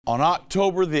On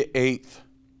October the 8th,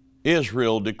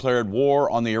 Israel declared war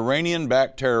on the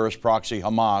Iranian-backed terrorist proxy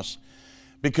Hamas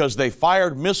because they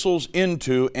fired missiles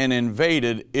into and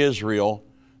invaded Israel.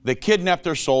 They kidnapped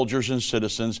their soldiers and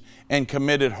citizens and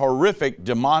committed horrific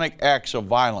demonic acts of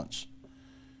violence.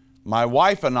 My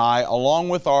wife and I, along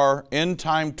with our End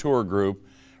Time tour group,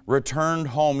 returned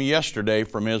home yesterday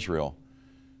from Israel.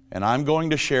 And I'm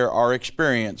going to share our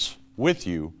experience with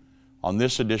you on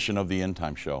this edition of the End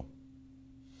Time Show.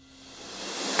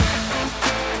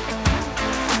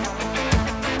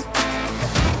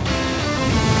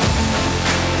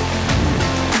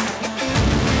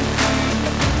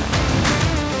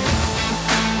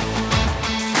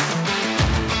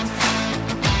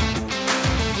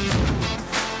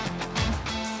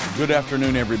 Good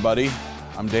afternoon, everybody.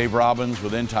 I'm Dave Robbins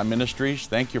with End Time Ministries.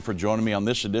 Thank you for joining me on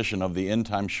this edition of the End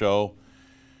Time Show.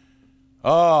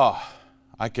 I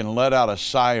can let out a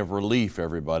sigh of relief,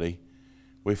 everybody.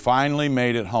 We finally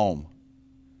made it home.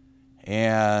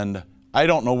 And I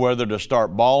don't know whether to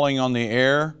start bawling on the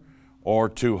air or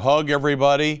to hug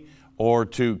everybody or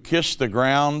to kiss the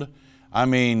ground. I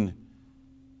mean,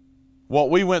 what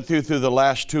we went through the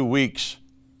last 2 weeks,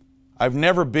 I've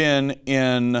never been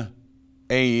in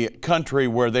a country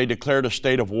where they declared a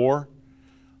state of war.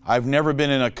 I've never been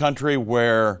in a country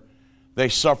where they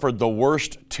suffered the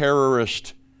worst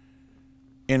terrorist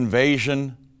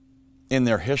invasion in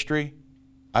their history.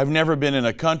 I've never been in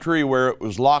a country where it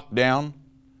was locked down.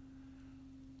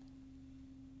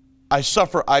 I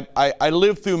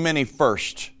lived through many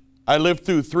firsts. I lived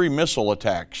through 3 missile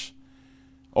attacks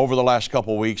over the last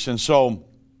couple weeks, and so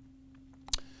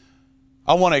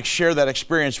I want to share that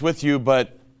experience with you,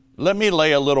 but let me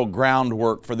lay a little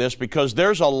groundwork for this, because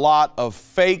there's a lot of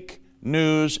fake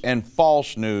news and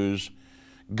false news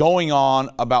going on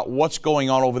about what's going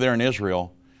on over there in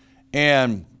Israel.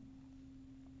 And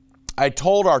I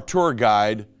told our tour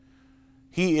guide,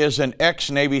 he is an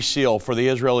ex-Navy SEAL for the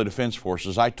Israeli Defense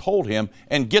Forces. I told him,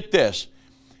 and get this,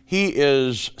 he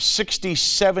is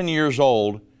 67 years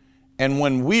old, and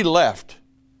when we left,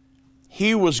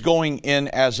 he was going in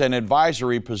as an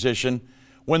advisory position.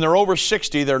 When they're over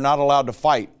 60, they're not allowed to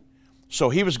fight. So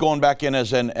he was going back in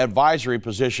as an advisory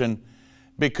position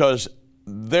because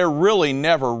they're really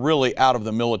never really out of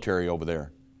the military over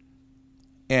there.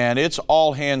 And it's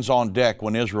all hands on deck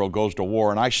when Israel goes to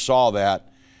war. And I saw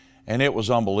that, and it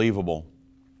was unbelievable.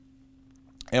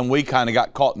 And we kind of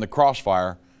got caught in the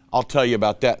crossfire. I'll tell you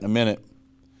about that in a minute.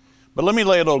 But let me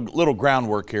lay a little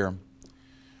groundwork here.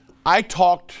 I've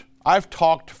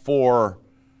talked for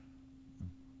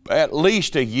at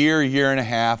least a year and a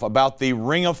half about the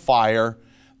ring of fire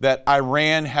that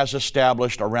Iran has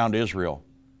established around Israel.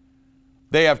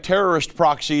 They have terrorist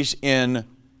proxies in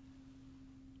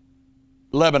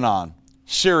Lebanon,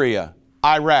 Syria,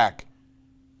 Iraq,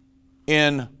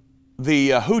 in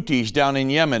the Houthis down in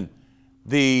Yemen,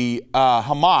 the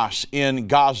Hamas in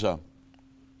Gaza.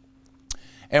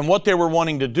 And what they were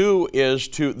wanting to do is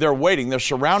they're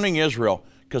surrounding Israel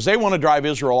because they want to drive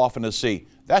Israel off into the sea.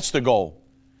 That's the goal.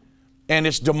 And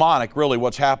it's demonic, really,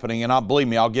 what's happening. And believe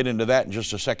me, I'll get into that in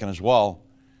just a second as well.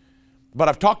 But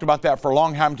I've talked about that for a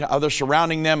long time. They're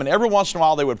surrounding them, and every once in a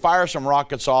while they would fire some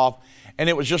rockets off, and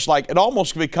it was just like, it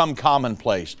almost become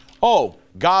commonplace. Oh,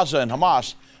 Gaza and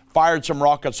Hamas fired some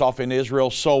rockets off in Israel,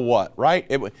 so what,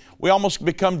 right? We almost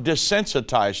become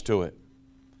desensitized to it.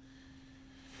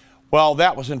 Well,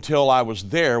 that was until I was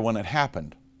there when it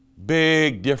happened.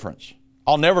 Big difference.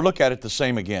 I'll never look at it the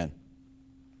same again.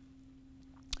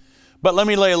 But let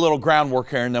me lay a little groundwork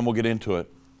here, and then we'll get into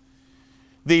it.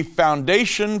 The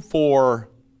Foundation for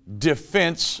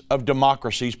Defense of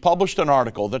Democracies published an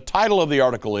article. The title of the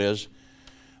article is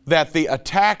that the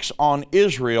attacks on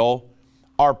Israel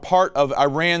are part of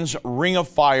Iran's Ring of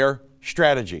Fire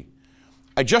strategy.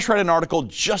 I just read an article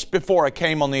just before I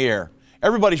came on the air.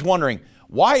 Everybody's wondering,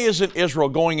 why isn't Israel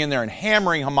going in there and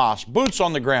hammering Hamas, boots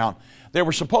on the ground? They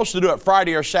were supposed to do it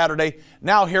Friday or Saturday.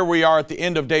 Now here we are at the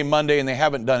end of day Monday, and they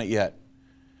haven't done it yet.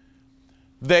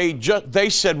 They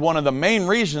said one of the main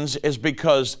reasons is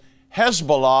because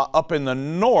Hezbollah up in the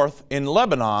north in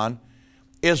Lebanon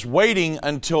is waiting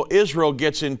until Israel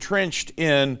gets entrenched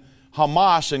in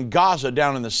Hamas and Gaza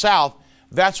down in the south.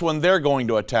 That's when they're going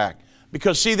to attack.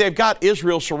 Because see, they've got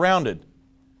Israel surrounded.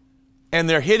 And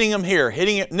they're hitting them here,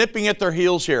 nipping at their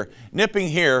heels here, nipping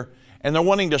here, and they're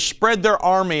wanting to spread their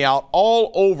army out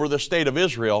all over the state of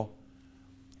Israel,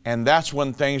 and that's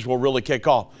when things will really kick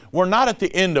off. We're not at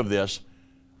the end of this.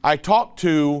 I talked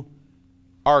to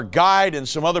our guide and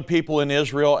some other people in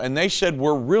Israel, and they said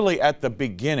we're really at the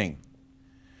beginning.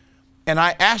 And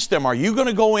I asked them, are you going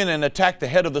to go in and attack the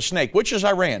head of the snake, which is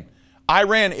Iran?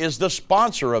 Iran is the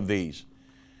sponsor of these.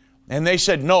 And they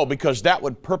said no, because that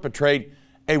would perpetrate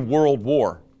a world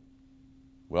war.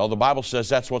 Well, the Bible says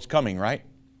that's what's coming, right?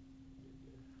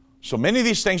 So many of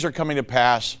these things are coming to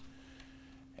pass,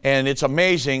 and it's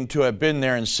amazing to have been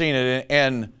there and seen it.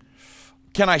 And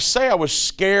can I say I was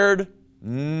scared?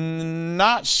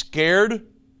 Not scared,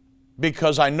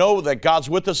 because I know that God's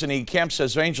with us and He camps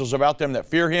His angels about them that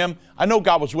fear Him. I know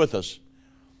God was with us.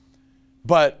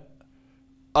 But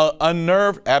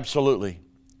unnerved, absolutely.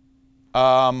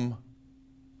 A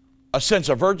sense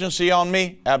of urgency on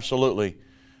me, absolutely.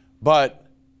 But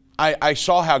I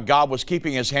saw how God was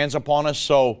keeping His hands upon us.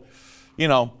 So,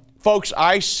 folks,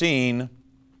 I seen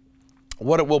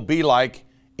what it will be like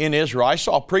in Israel. I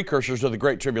saw precursors of the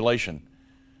Great Tribulation.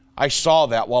 I saw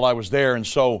that while I was there. And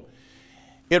so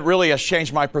it really has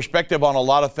changed my perspective on a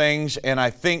lot of things, and I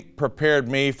think prepared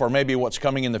me for maybe what's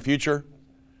coming in the future.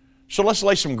 So let's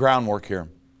lay some groundwork here.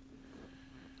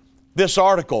 This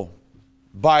article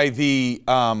by the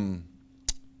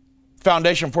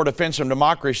Foundation for Defense of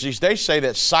Democracies, they say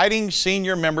that citing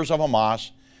senior members of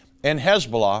Hamas and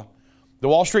Hezbollah, the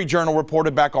Wall Street Journal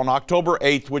reported back on October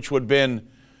 8th, which would have been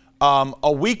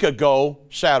a week ago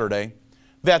Saturday,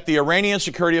 that the Iranian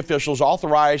security officials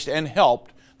authorized and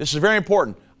helped. This is very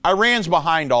important. Iran's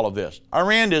behind all of this.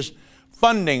 Iran is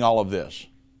funding all of this.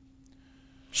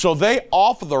 So they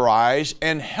authorized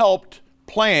and helped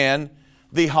plan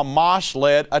the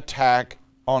Hamas-led attack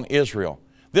on Israel.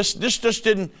 This just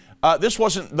didn't. This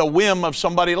wasn't the whim of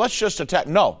somebody. Let's just attack.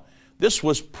 No, this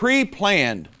was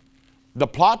pre-planned. The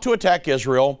plot to attack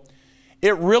Israel.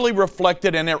 It really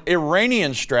reflected an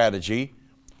Iranian strategy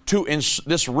to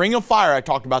this ring of fire I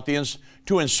talked about,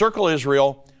 to encircle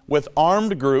Israel with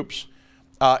armed groups,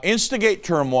 instigate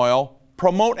turmoil,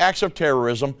 promote acts of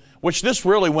terrorism, which this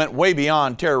really went way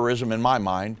beyond terrorism in my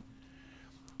mind.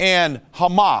 And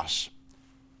Hamas,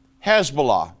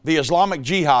 Hezbollah, the Islamic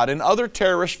Jihad, and other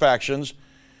terrorist factions,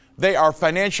 they are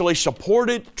financially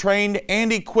supported, trained,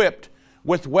 and equipped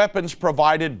with weapons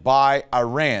provided by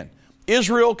Iran.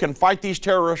 Israel can fight these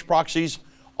terrorist proxies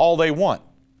all they want.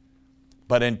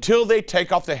 But until they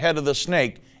take off the head of the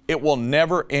snake, it will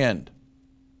never end.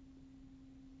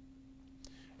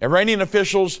 Iranian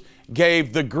officials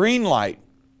gave the green light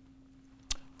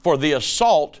for the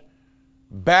assault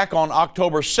back on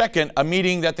October 2nd, a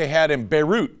meeting that they had in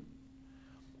Beirut.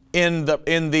 In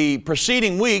the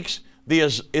preceding weeks,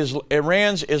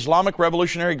 Iran's Islamic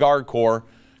Revolutionary Guard Corps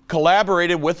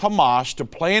collaborated with Hamas to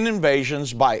plan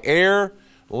invasions by air,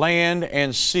 land,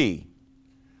 and sea.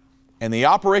 And the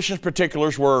operations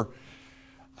particulars were,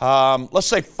 let's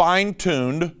say,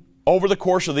 fine-tuned over the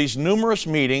course of these numerous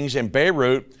meetings in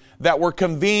Beirut that were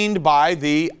convened by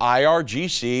the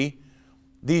IRGC,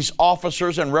 these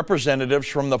officers and representatives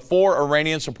from the 4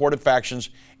 Iranian-supported factions,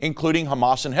 including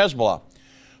Hamas and Hezbollah.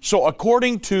 So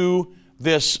according to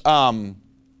this,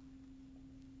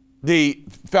 the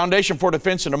Foundation for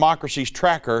Defense and Democracy's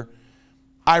tracker,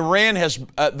 Iran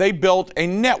they built a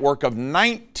network of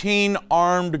 19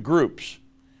 armed groups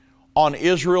on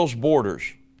Israel's borders,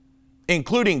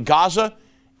 including Gaza,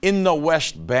 in the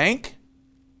West Bank,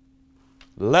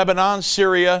 Lebanon,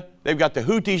 Syria. They've got the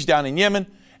Houthis down in Yemen.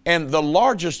 And the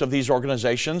largest of these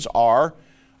organizations are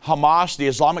Hamas, the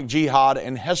Islamic Jihad,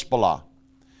 and Hezbollah.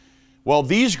 Well,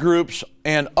 these groups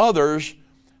and others,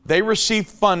 they receive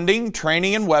funding,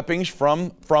 training, and weapons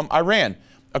from Iran.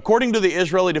 According to the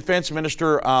Israeli Defense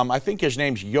Minister, I think his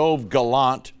name's Yoav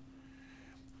Gallant,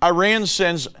 Iran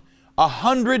sends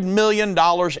 $100 million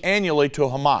annually to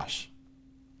Hamas,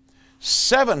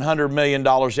 $700 million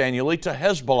annually to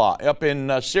Hezbollah up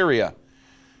in Syria,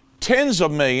 tens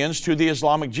of millions to the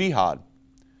Islamic Jihad.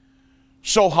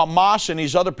 So Hamas and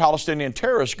these other Palestinian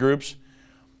terrorist groups,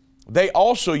 they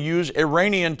also use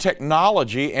Iranian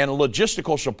technology and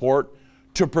logistical support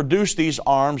to produce these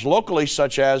arms locally,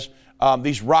 such as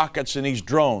these rockets and these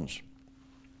drones.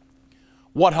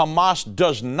 What Hamas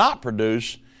does not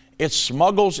produce, it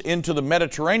smuggles into the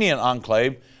Mediterranean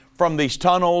enclave from these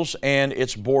tunnels and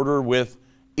its border with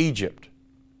Egypt.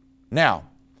 Now,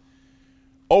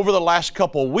 over the last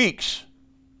couple weeks,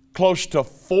 close to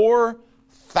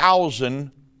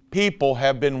 4,000 people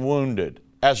have been wounded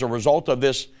as a result of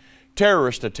this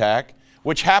terrorist attack,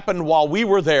 which happened while we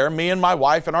were there, me and my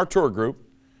wife and our tour group,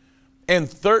 and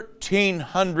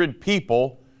 1,300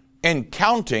 people and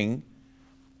counting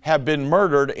have been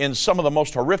murdered in some of the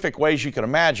most horrific ways you can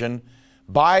imagine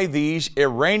by these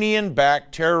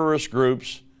Iranian-backed terrorist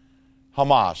groups,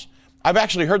 Hamas. I've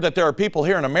actually heard that there are people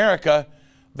here in America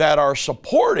that are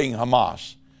supporting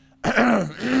Hamas.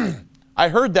 I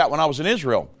heard that when I was in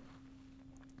Israel.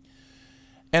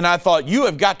 And I thought, you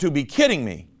have got to be kidding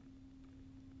me.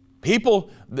 people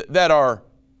that are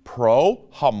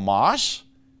pro-Hamas.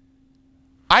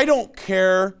 I don't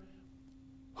care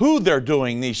who they're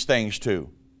doing these things to.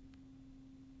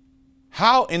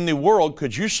 How in the world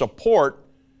could you support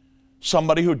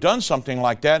somebody who done something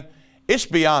like that? It's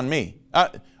beyond me.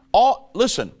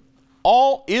 Listen,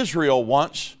 all Israel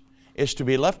wants is to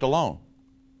be left alone.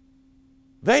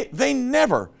 They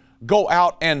never go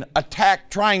out and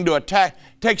trying to attack,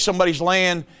 take somebody's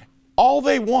land. All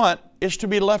they want is to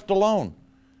be left alone.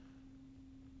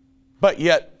 But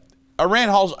yet, Iran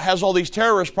has all these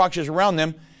terrorist proxies around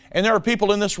them, and there are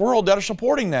people in this world that are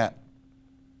supporting that.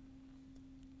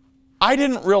 I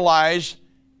didn't realize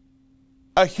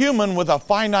a human with a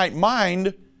finite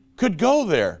mind could go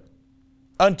there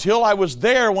until I was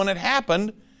there when it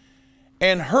happened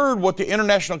and heard what the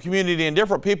international community and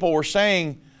different people were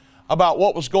saying about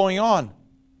what was going on.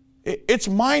 It's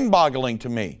mind-boggling to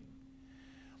me.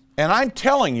 And I'm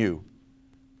telling you,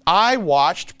 I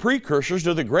watched precursors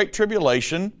to the Great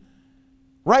Tribulation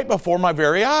right before my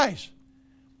very eyes.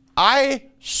 I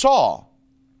saw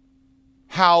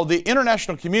how the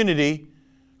international community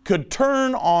could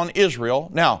turn on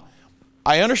Israel. Now,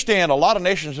 I understand a lot of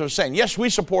nations are saying, yes, we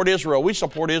support Israel, we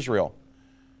support Israel.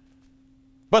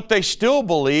 But they still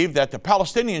believe that the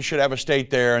Palestinians should have a state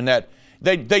there, and that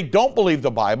they don't believe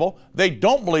the Bible. They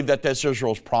don't believe that that's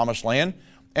Israel's promised land,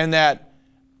 and that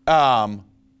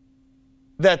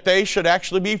they should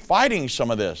actually be fighting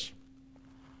some of this.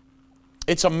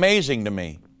 It's amazing to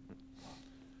me.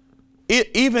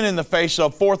 Even in the face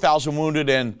of 4,000 wounded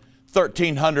and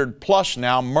 1,300 plus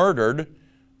now murdered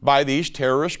by these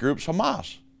terrorist groups,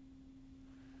 Hamas.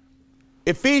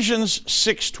 Ephesians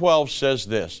 6:12 says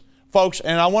this. Folks,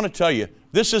 and I want to tell you,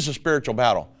 this is a spiritual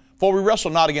battle. For we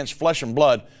wrestle not against flesh and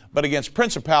blood, but against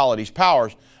principalities,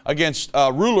 powers, against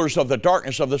rulers of the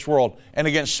darkness of this world, and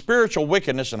against spiritual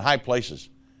wickedness in high places.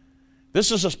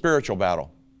 This is a spiritual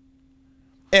battle.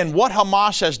 And what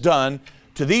Hamas has done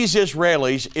to these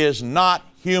Israelis is not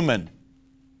human.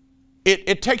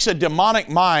 It takes a demonic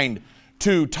mind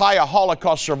to tie a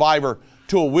Holocaust survivor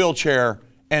to a wheelchair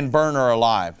and burn her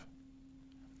alive.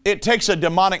 It takes a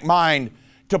demonic mind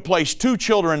to place two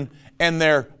children and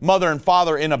their mother and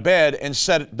father in a bed and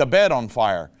set the bed on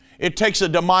fire. It takes a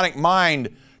demonic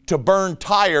mind to burn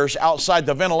tires outside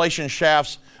the ventilation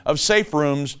shafts of safe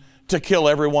rooms to kill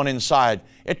everyone inside.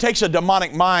 It takes a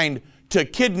demonic mind to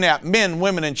kidnap men,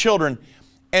 women, and children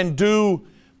and do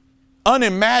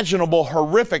unimaginable,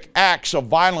 horrific acts of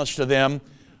violence to them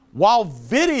while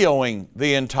videoing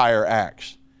the entire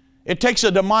acts. It takes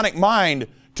a demonic mind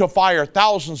to fire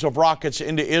thousands of rockets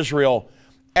into Israel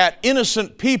at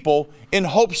innocent people in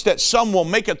hopes that some will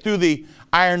make it through the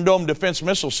Iron Dome defense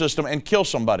missile system and kill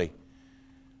somebody.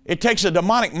 It takes a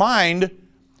demonic mind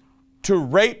to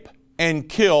rape and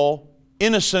kill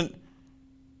innocent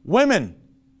women,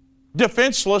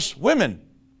 defenseless women.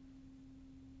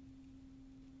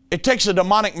 It takes a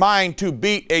demonic mind to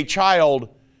beat a child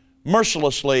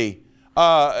mercilessly.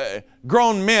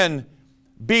 Grown men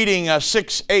beating a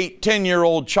 6, 8,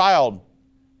 10-year-old child.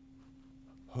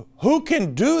 Who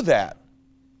can do that?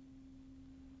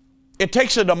 It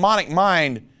takes a demonic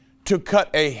mind to cut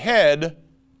a head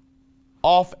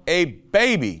off a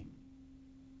baby.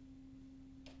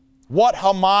 What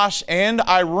Hamas and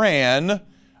Iran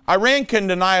can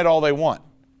deny it all they want.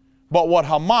 But what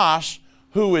Hamas,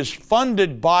 who is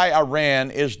funded by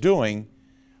Iran, is doing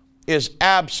is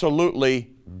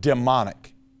absolutely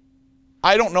demonic.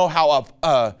 I don't know how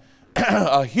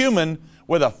a human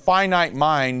with a finite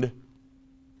mind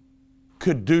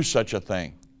could do such a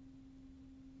thing.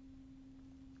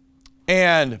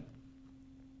 And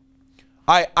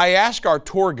I asked our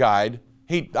tour guide,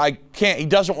 he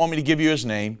doesn't want me to give you his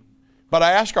name, but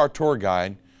I asked our tour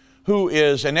guide, who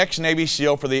is an ex-Navy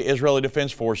SEAL for the Israeli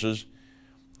Defense Forces,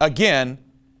 again,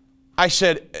 I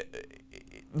said,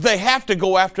 they have to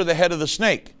go after the head of the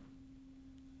snake.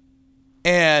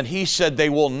 And he said they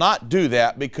will not do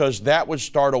that because that would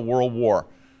start a world war.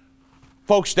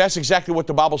 Folks, that's exactly what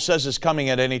the Bible says is coming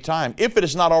at any time, if it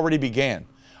has not already began.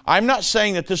 I'm not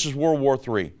saying that this is World War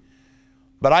III,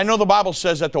 but I know the Bible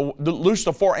says that loose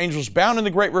the four angels bound in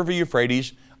the great river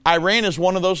Euphrates. Iran is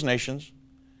one of those nations,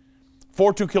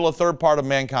 for to kill a third part of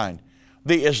mankind.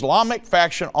 The Islamic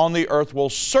faction on the earth will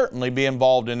certainly be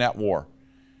involved in that war.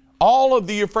 All of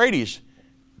the Euphrates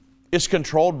is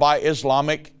controlled by the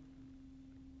Islamic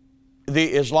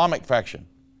faction.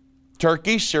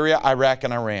 Turkey, Syria, Iraq,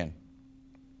 and Iran.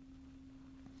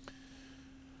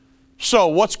 So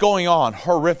what's going on?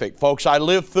 Horrific, folks. I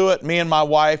lived through it, me and my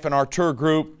wife and our tour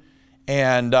group,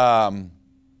 and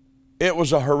it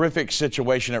was a horrific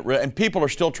situation. And people are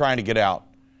still trying to get out.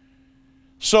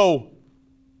 So,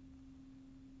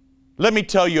 let me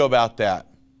tell you about that.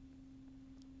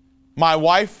 My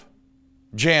wife,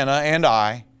 Jana, and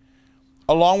I,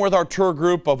 along with our tour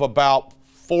group of about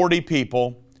 40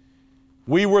 people,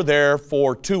 we were there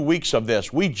for 2 weeks of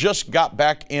this. We just got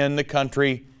back in the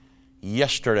country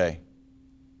yesterday.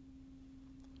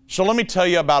 So let me tell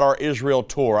you about our Israel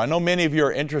tour. I know many of you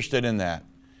are interested in that.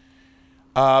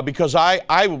 Because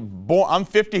I'm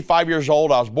 55 years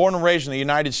old. I was born and raised in the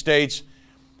United States.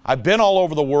 I've been all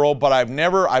over the world, but I've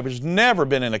never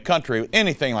been in a country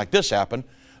anything like this happened.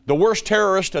 The worst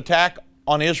terrorist attack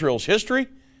on Israel's history.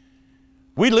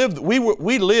 We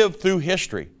lived through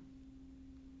history.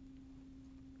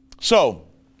 So,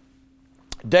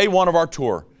 day one of our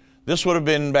tour. This would have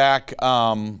been back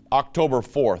October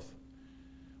 4th.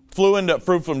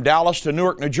 Flew from Dallas to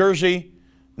Newark, New Jersey.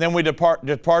 Then we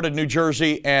departed New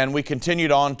Jersey, and we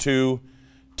continued on to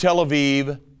Tel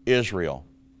Aviv, Israel.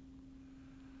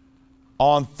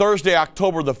 On Thursday,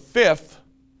 October the 5th,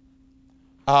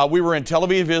 we were in Tel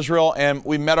Aviv, Israel, and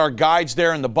we met our guides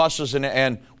there in the buses,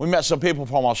 and we met some people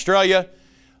from Australia.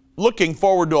 Looking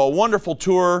forward to a wonderful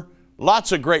tour,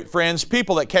 lots of great friends,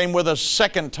 people that came with us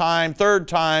second time, third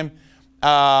time,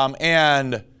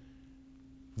 and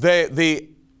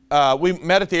we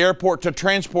met at the airport to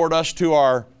transport us to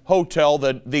our hotel,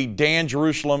 the Dan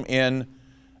Jerusalem in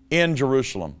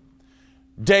Jerusalem.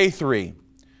 Day 3,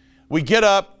 we get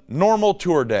up, normal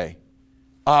tour day.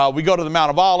 We go to the Mount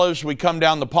of Olives, we come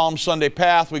down the Palm Sunday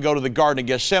path, we go to the Garden of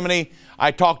Gethsemane.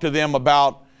 I talk to them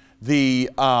about the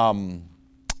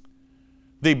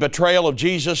betrayal of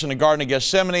Jesus in the Garden of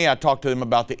Gethsemane. I talk to them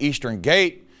about the Eastern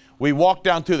Gate. We walk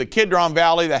down through the Kidron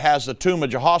Valley that has the tomb of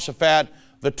Jehoshaphat,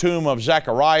 the tomb of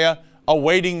Zechariah,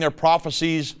 awaiting their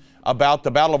prophecies about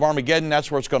the Battle of Armageddon.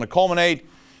 That's where it's going to culminate.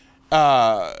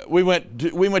 We went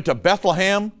to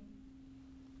Bethlehem,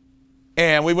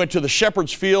 and we went to the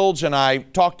Shepherd's Fields, and I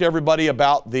talked to everybody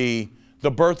about the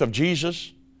birth of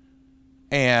Jesus.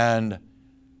 And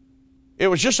it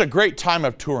was just a great time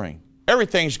of touring.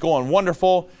 Everything's going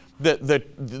wonderful. We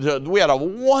had a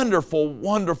wonderful,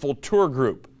 wonderful tour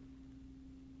group.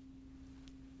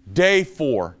 Day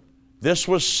 4. This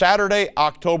was Saturday,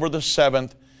 October the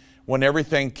 7th, when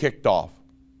everything kicked off.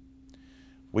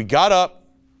 We got up,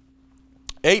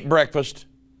 ate breakfast,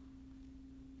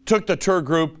 took the tour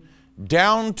group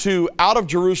out of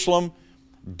Jerusalem,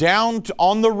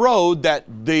 on the road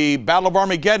that the Battle of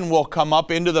Armageddon will come up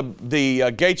into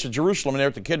the gates of Jerusalem there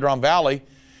at the Kidron Valley.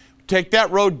 Take that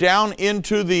road down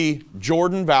into the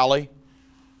Jordan Valley,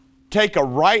 take a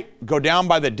right, go down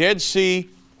by the Dead Sea,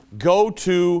 go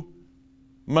to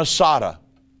Masada.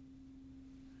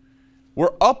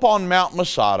 We're up on Mount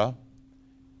Masada,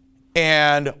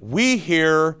 and we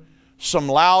hear some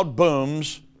loud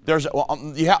booms. Up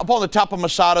on the top of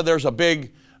Masada, there's a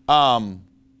big mountain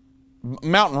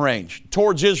range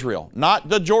towards Israel, not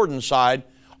the Jordan side,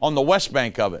 on the west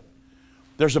bank of it.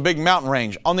 There's a big mountain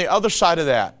range. On the other side of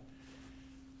that,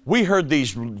 we heard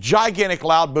these gigantic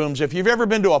loud booms. If you've ever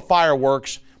been to a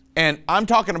fireworks, and I'm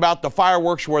talking about the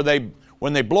fireworks where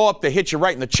when they blow up, they hit you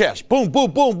right in the chest. Boom,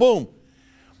 boom, boom, boom.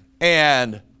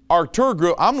 And our tour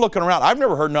group, I'm looking around. I've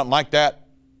never heard nothing like that,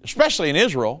 especially in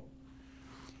Israel.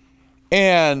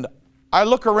 And I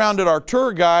look around at our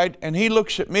tour guide, and he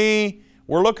looks at me.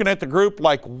 We're looking at the group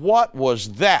like, what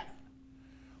was that?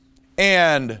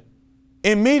 And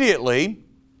immediately,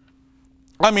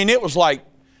 it was like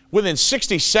within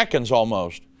 60 seconds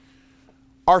almost,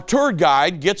 our tour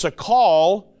guide gets a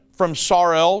call from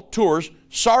Sarel Tours.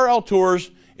 Sarel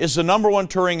Tours is the #1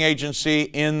 touring agency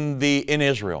in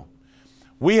Israel.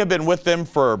 We have been with them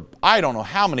for I don't know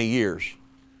how many years.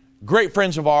 Great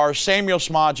friends of ours, Samuel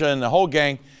Smadja and the whole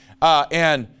gang,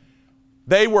 and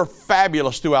they were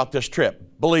fabulous throughout this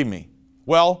trip, believe me.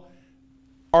 Well,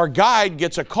 our guide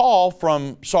gets a call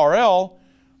from Sarel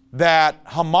that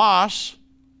Hamas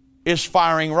is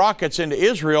firing rockets into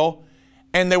Israel,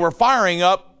 and they were firing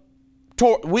up.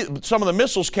 Some of the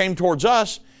missiles came towards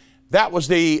us. That was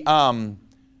the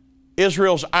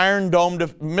Israel's Iron Dome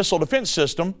missile defense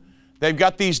system. They've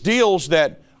got these deals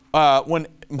that when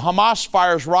Hamas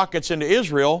fires rockets into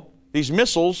Israel, these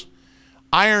missiles,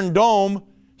 Iron Dome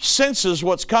senses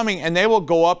what's coming, and they will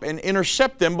go up and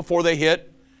intercept them before they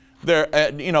hit their,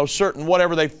 certain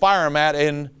whatever they fire them at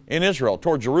in Israel,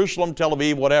 toward Jerusalem, Tel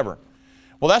Aviv, whatever.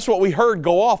 Well, that's what we heard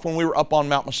go off when we were up on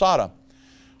Mount Masada.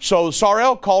 So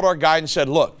Sarel called our guide and said,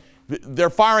 look, they're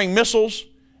firing missiles.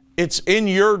 It's in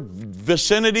your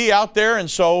vicinity out there, and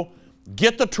so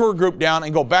get the tour group down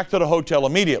and go back to the hotel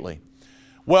immediately.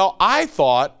 Well, I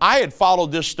thought, I had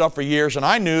followed this stuff for years, and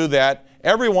I knew that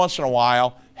every once in a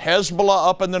while, Hezbollah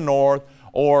up in the north,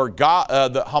 or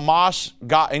the Hamas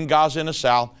got in Gaza in the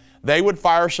south, they would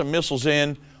fire some missiles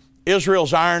in.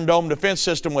 Israel's Iron Dome defense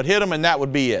system would hit them, and that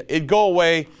would be it. It'd go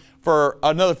away for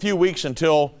another few weeks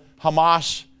until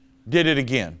Hamas did it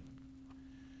again.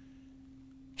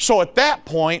 So at that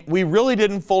point, we really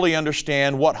didn't fully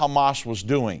understand what Hamas was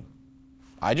doing.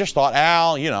 I just thought,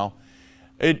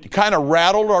 it kind of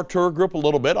rattled our tour group a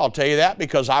little bit, I'll tell you that,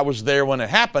 because I was there when it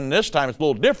happened. This time it's a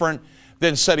little different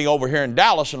than sitting over here in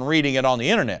Dallas and reading it on the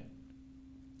internet.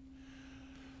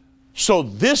 So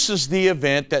this is the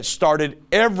event that started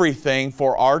everything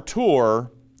for our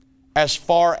tour as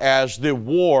far as the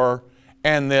war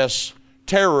and this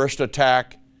terrorist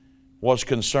attack was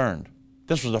concerned.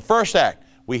 This was the first act.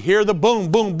 We hear the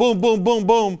boom, boom, boom, boom, boom,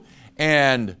 boom,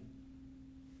 and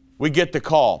we get the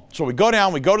call. So we go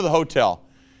down, we go to the hotel.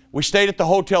 We stayed at the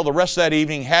hotel the rest of that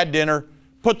evening, had dinner,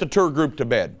 put the tour group to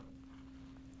bed.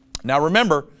 Now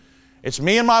remember, it's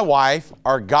me and my wife,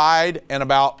 our guide, and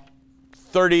about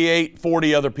 38,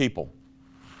 40 other people.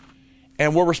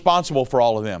 And we're responsible for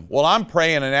all of them. Well, I'm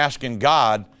praying and asking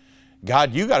God,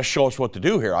 you got to show us what to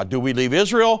do here. Do we leave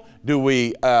Israel? Do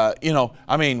we, what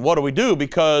do we do?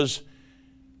 Because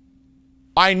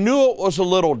I knew it was a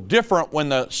little different when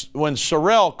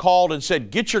Sorrell called and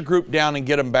said, get your group down and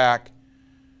get them back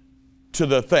to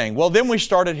the thing. Well, then we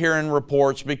started hearing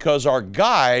reports, because our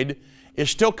guide is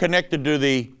still connected to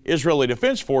the Israeli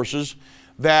Defense Forces,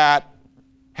 that,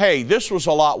 hey, this was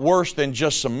a lot worse than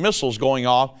just some missiles going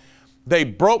off. They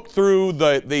broke through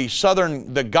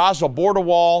the Gaza border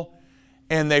wall,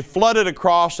 and they flooded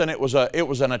across, and it was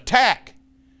an attack,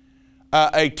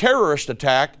 a terrorist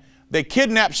attack. They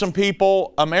kidnapped some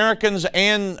people, Americans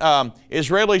and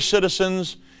Israeli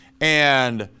citizens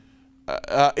and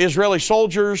Israeli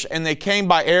soldiers, and they came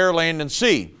by air, land, and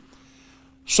sea.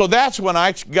 So that's when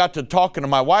I got to talking to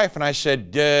my wife, and I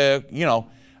said,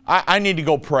 I need to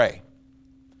go pray,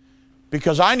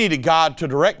 because I needed God to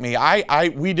direct me.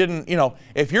 We didn't,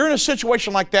 if you're in a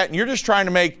situation like that and you're just trying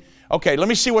to make, okay, let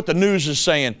me see what the news is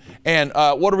saying, and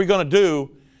what are we going to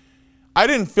do? I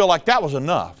didn't feel like that was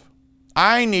enough.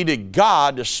 I needed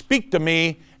God to speak to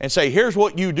me and say, here's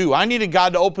what you do. I needed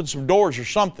God to open some doors or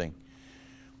something.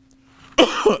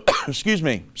 Excuse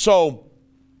me. So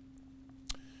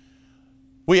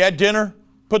we had dinner,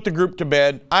 put the group to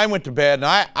bed. I went to bed, and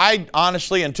I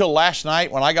honestly, until last night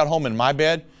when I got home in my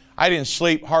bed, I didn't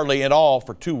sleep hardly at all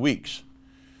for 2 weeks,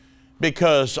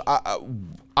 because I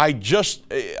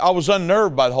was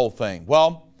unnerved by the whole thing.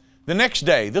 Well, the next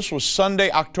day, this was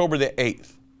Sunday, October the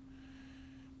 8th,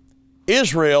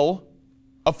 Israel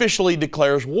officially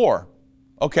declares war.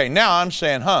 Okay, now I'm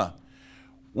saying,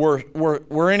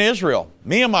 we're in Israel.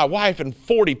 Me and my wife and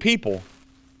 40 people.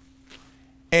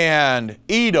 And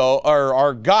Edo,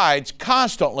 our guide's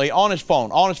constantly on his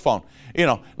phone,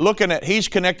 looking at, he's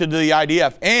connected to the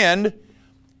IDF. And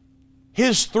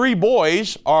his 3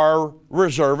 boys are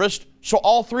reservists, so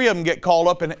all 3 of them get called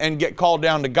up and get called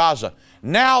down to Gaza.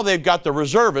 Now they've got the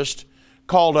reservists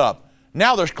called up.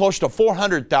 Now there's close to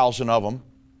 400,000 of them,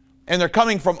 and they're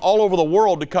coming from all over the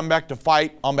world to come back to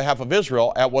fight on behalf of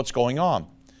Israel at what's going on.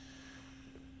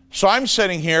 So I'm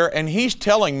sitting here, and he's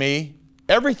telling me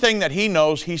everything that he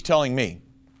knows, he's telling me.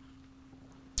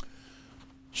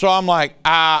 So I'm like,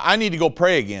 I need to go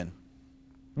pray again,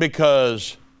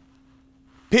 because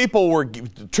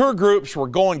tour groups were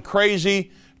going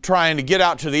crazy, trying to get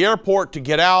out to the airport, to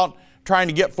get out, trying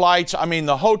to get flights. I mean,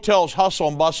 the hotels hustle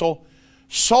and bustle.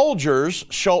 Soldiers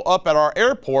show up at our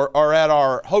airport or at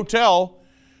our hotel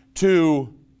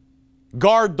to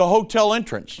guard the hotel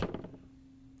entrance.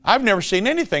 I've never seen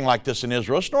anything like this in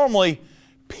Israel. It's normally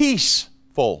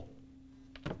peaceful.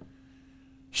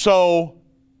 So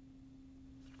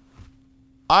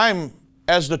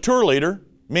as the tour leader,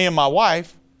 me and my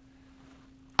wife,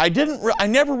 I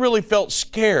never really felt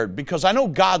scared, because I know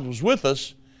God was with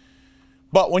us.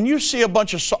 But when you see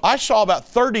I saw about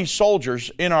 30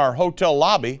 soldiers in our hotel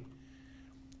lobby,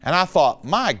 and I thought,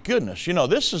 my goodness,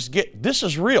 this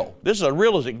is real. This is as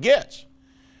real as it gets.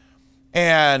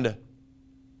 And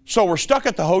so we're stuck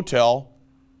at the hotel,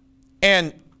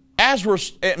 and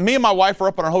me and my wife are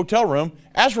up in our hotel room.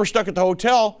 As we're stuck at the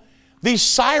hotel, these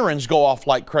sirens go off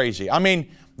like crazy. I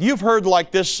mean, you've heard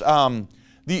like this.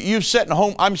 You've sitting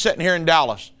home. I'm sitting here in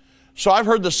Dallas. So I've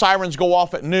heard the sirens go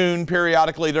off at noon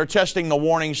periodically. They're testing the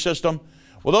warning system.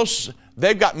 Well,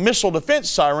 they've got missile defense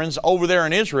sirens over there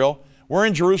in Israel. We're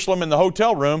in Jerusalem in the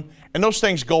hotel room, and those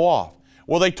things go off.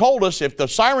 Well, they told us if the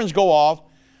sirens go off,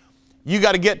 you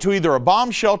got to get to either a bomb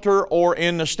shelter or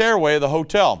in the stairway of the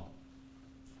hotel.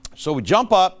 So we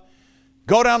jump up,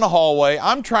 Go down the hallway.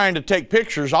 I'm trying to take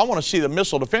pictures. I want to see the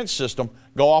missile defense system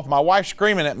go off. My wife's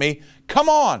screaming at me, "Come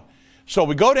on!" So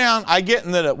we go down. We get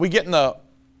in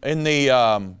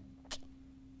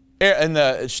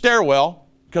the stairwell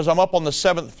because I'm up on the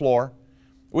 7th floor.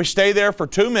 We stay there for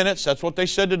 2 minutes. That's what they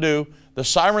said to do. The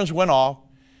sirens went off,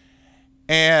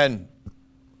 and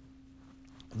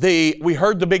we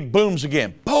heard the big booms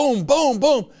again. Boom, boom,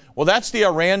 boom. Well, that's the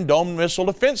Iran Dome missile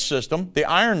defense system, the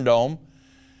Iron Dome,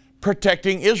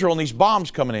 protecting Israel and these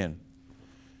bombs coming in.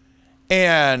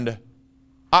 And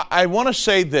I want to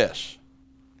say this.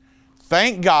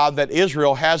 Thank God that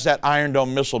Israel has that Iron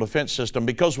Dome missile defense system,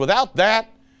 because without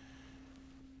that,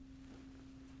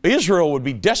 Israel would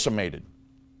be decimated.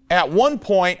 At one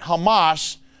point,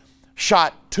 Hamas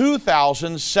shot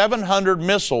 2,700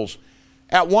 missiles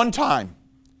at one time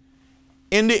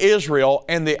into Israel,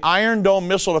 and the Iron Dome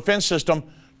missile defense system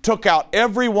took out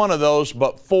every one of those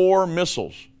but 4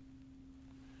 missiles.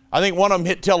 I think one of them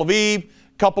hit Tel Aviv, a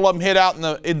couple of them hit out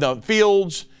in the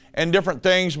fields and different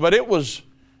things, but it was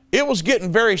getting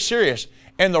very serious.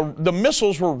 And the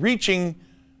missiles were reaching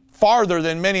farther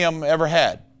than many of them ever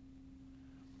had.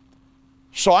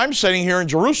 So I'm sitting here in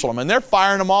Jerusalem, and they're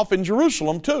firing them off in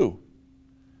Jerusalem too.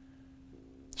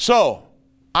 So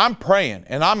I'm praying,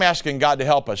 and I'm asking God to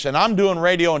help us. And I'm doing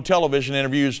radio and television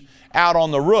interviews out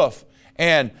on the roof.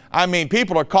 And I mean,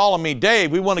 people are calling me,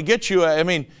 "Dave, we want to get you."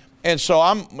 And so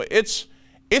it's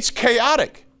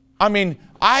chaotic. I mean,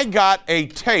 I got a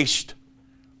taste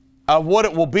of what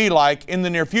it will be like in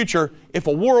the near future if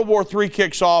a World War III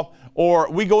kicks off, or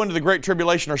we go into the Great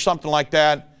Tribulation or something like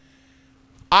that.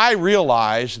 I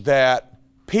realize that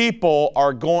people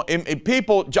are going,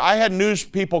 I had news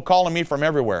people calling me from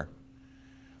everywhere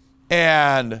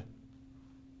and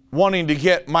wanting to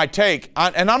get my take.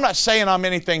 And I'm not saying I'm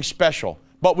anything special,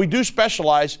 but we do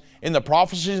specialize in the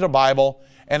prophecies of the Bible,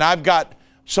 and I've got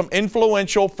some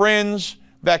influential friends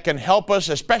that can help us,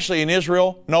 especially in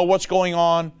Israel, know what's going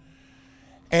on.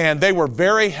 And they were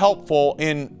very helpful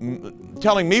in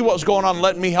telling me what was going on and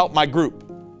letting me help my group.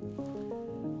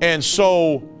 And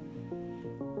so,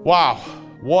 wow,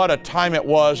 what a time it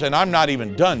was. And I'm not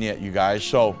even done yet, you guys.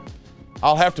 So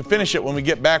I'll have to finish it when we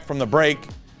get back from the break.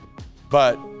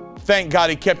 But thank God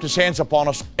He kept His hands upon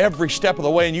us every step of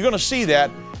the way. And you're going to see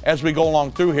that as we go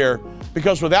along through here.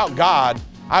 Because without God,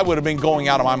 I would have been going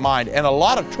out of my mind. And a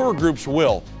lot of tour groups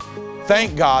will.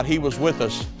 Thank God He was with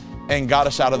us and got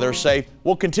us out of there safe.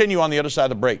 We'll continue on the other side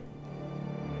of the break.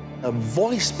 A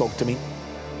voice spoke to me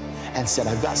and said,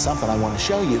 "I've got something I want to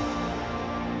show you."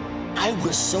 I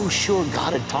was so sure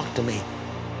God had talked to me.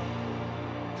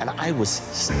 And I was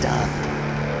stunned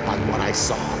by what I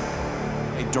saw.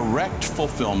 A direct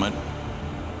fulfillment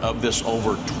of this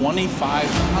over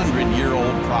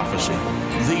 2,500-year-old prophecy.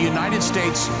 The United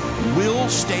States will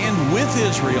stand with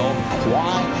Israel.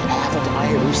 Why haven't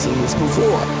I ever seen this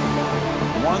before?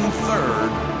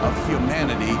 1/3 of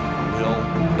humanity will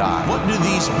die. What do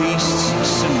these beasts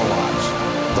symbolize?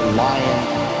 The lion,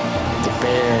 the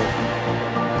bear,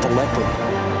 the leopard.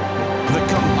 The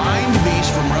combined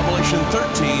beast from Revelation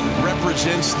 13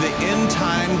 represents the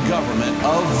end-time government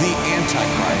of the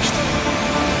Antichrist.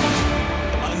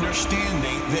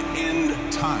 Understanding the end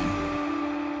time.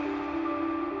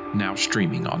 Now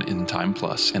streaming on Endtime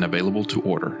Plus and available to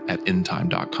order at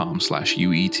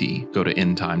endtime.com/UET. Go to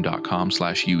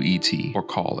endtime.com/UET or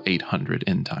call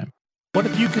 800-ENDTIME. What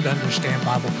if you could understand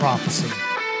Bible prophecy?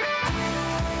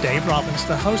 Dave Robbins,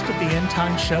 the host of the End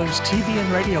Time Show's TV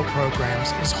and radio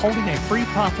programs, is holding a free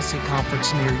prophecy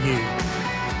conference near you.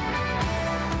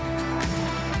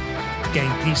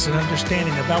 Gain peace and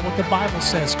understanding about what the Bible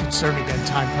says concerning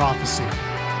end-time prophecy.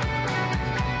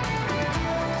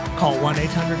 Call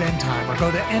 1-800-ENDTIME or go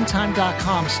to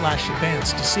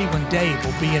endtime.com/events to see when Dave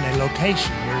will be in a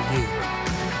location near you.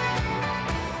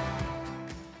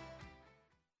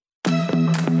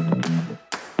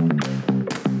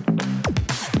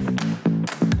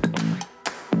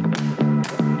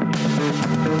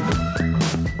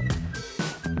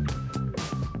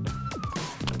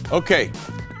 Okay,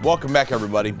 welcome back,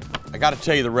 everybody. I got to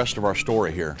tell you the rest of our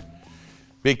story here,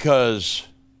 because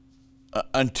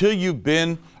until you've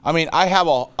been, I have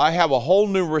a whole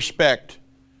new respect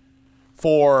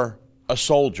for a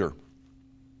soldier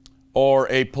or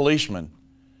a policeman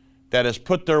that has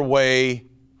put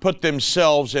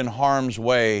themselves in harm's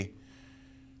way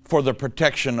for the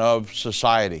protection of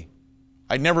society.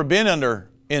 I've never been in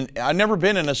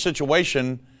a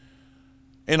situation,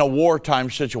 in a wartime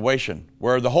situation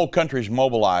where the whole country's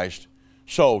mobilized.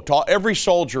 So to every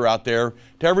soldier out there,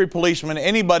 to every policeman,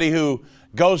 anybody who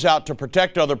goes out to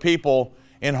protect other people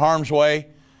in harm's way,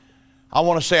 I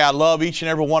want to say I love each and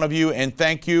every one of you, and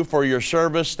thank you for your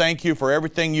service. Thank you for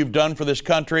everything you've done for this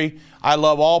country. I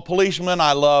love all policemen.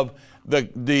 I love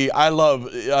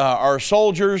our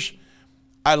soldiers.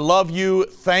 I love you.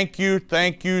 Thank you,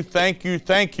 thank you, thank you,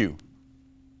 thank you.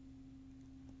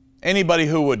 Anybody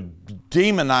who would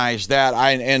demonize that,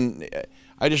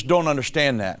 I just don't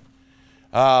understand that.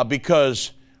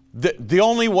 Because the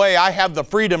only way I have the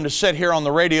freedom to sit here on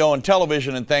the radio and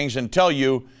television and things and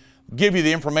give you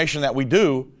the information that we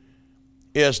do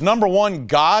is, number one,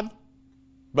 God,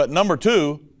 but number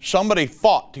two, somebody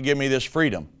fought to give me this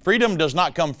freedom. Freedom does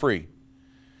not come free.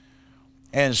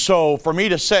 And so for me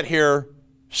to sit here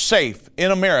safe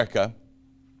in America,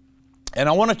 and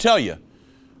I want to tell you,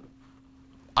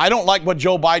 I don't like what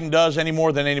Joe Biden does any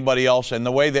more than anybody else, and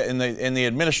the way that in the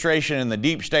administration and the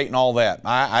deep state and all that.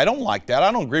 I don't like that.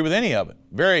 I don't agree with any of it.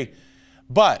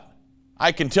 But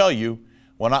I can tell you,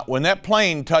 when that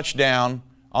plane touched down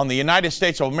on the United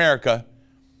States of America,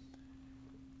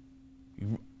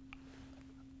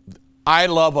 I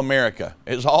love America,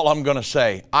 is all I'm going to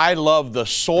say. I love the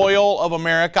soil of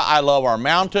America. I love our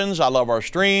mountains. I love our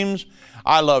streams.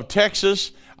 I love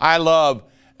Texas. I love,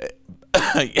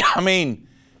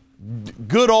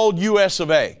 good old US of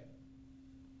A.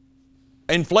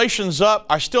 Inflation's up.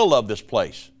 I still love this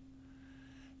place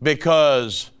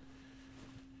because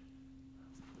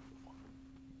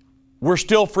we're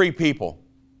still free people.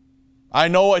 I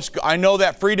know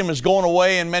that freedom is going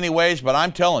away in many ways, but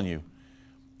I'm telling you,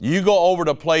 you go over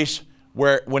to a place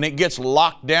where when it gets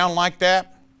locked down like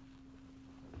that,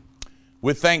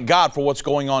 we thank God for what's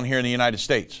going on here in the United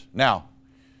States. Now,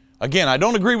 again, I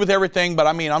don't agree with everything, but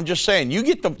I'm just saying,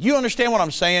 you understand what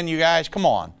I'm saying, you guys? Come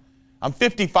on. I'm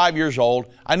 55 years old.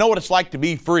 I know what it's like to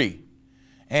be free.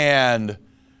 And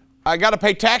I got to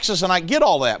pay taxes and I get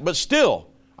all that, but still,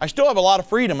 I still have a lot of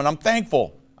freedom and I'm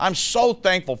thankful. I'm so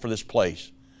thankful for this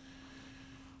place.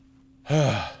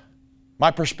 My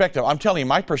perspective, I'm telling you,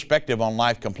 my perspective on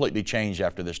life completely changed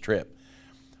after this trip.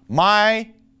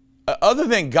 Other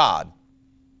than God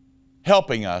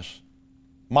helping us,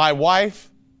 my wife,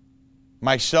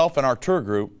 myself, and our tour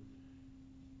group,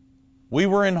 we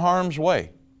were in harm's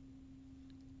way.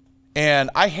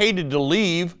 And I hated to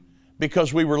leave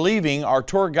because we were leaving. Our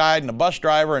tour guide and the bus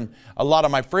driver and a lot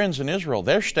of my friends in Israel,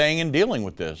 they're staying and dealing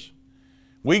with this.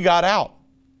 We got out.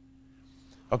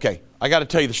 Okay, I got to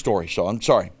tell you the story, so I'm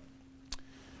sorry.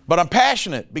 But I'm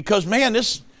passionate because, man,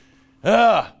 these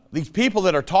people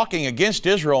that are talking against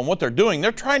Israel and what they're doing,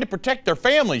 they're trying to protect their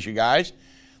families, you guys.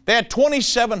 They had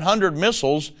 2,700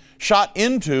 missiles shot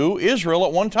into Israel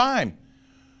at one time.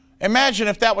 Imagine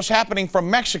if that was happening from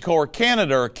Mexico or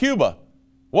Canada or Cuba.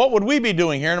 What would we be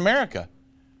doing here in America?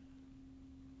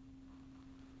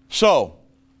 So,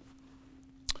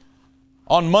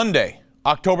 on Monday,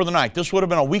 October the 9th, this would have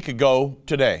been a week ago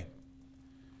today,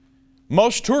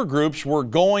 most tour groups were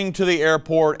going to the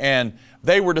airport and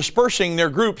they were dispersing their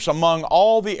groups among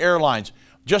all the airlines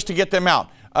just to get them out.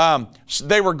 So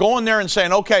they were going there and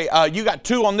saying, okay, you got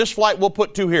 2 on this flight, we'll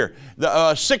put 2 here.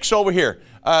 6 over here.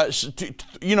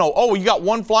 You got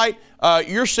 1 flight,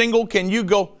 you're single, can you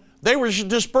go? They were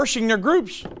dispersing their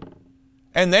groups.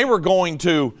 And they were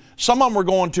some of them were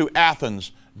going to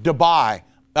Athens, Dubai,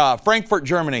 Frankfurt,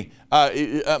 Germany,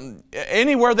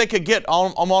 anywhere they could get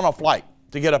on a flight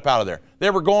to get up out of there. They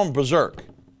were going berserk.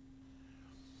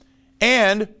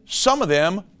 And some of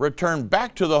them returned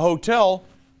back to the hotel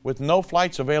with no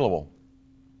flights available.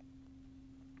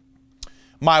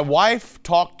 My wife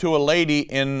talked to a lady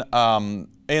in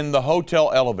the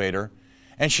hotel elevator,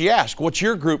 and she asked, what's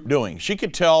your group doing? She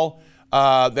could tell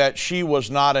that she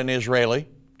was not an Israeli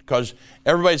because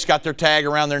everybody's got their tag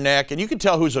around their neck, and you can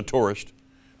tell who's a tourist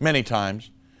many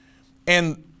times.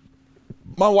 And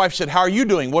my wife said, how are you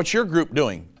doing? What's your group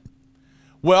doing?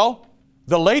 Well,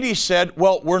 the lady said,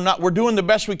 well, we're doing the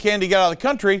best we can to get out of the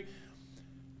country.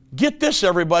 Get this,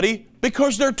 everybody,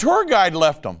 because their tour guide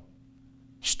left them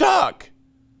stuck.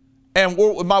 And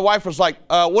my wife was like,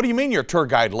 what do you mean your tour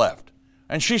guide left?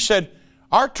 And she said,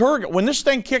 when this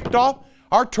thing kicked off,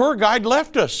 our tour guide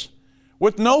left us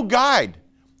with no guide.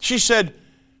 She said,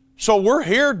 so we're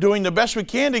here doing the best we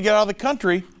can to get out of the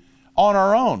country on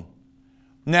our own.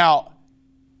 Now,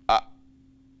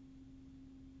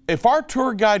 if our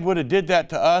tour guide would have did that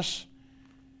to us,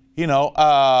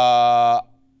 I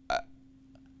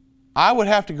would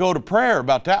have to go to prayer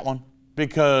about that one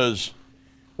because,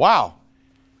 wow,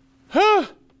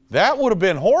 that would have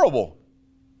been horrible.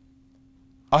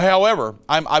 However,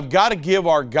 I've got to give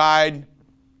our guide,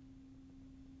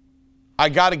 I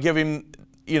got to give him,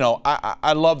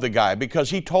 I love the guy because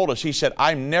he told us, he said,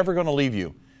 I'm never going to leave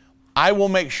you. I will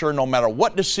make sure no matter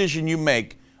what decision you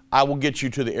make, I will get you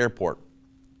to the airport.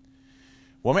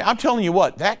 Well, man, I'm telling you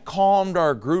what, that calmed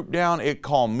our group down. It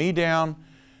calmed me down,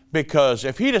 because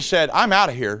if he'd have said, I'm out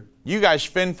of here, you guys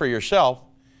fend for yourself,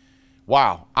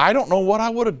 wow, I don't know what I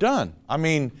would have done. I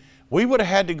mean, we would have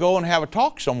had to go and have a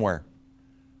talk somewhere.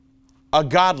 A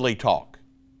godly talk,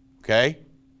 okay?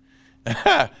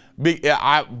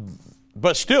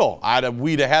 But still,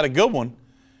 we'd have had a good one,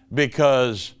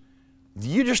 because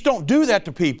you just don't do that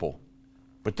to people.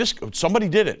 But somebody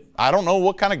did it. I don't know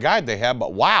what kind of guide they have,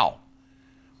 but wow.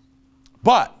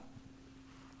 But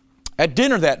at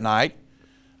dinner that night,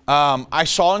 I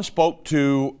saw and spoke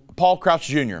to Paul Crouch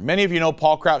Jr. Many of you know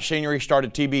Paul Crouch Sr. He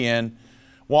started TBN.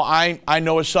 Well, I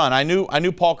know his son. I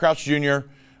knew Paul Crouch Jr.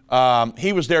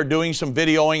 He was there doing some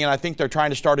videoing, and I think they're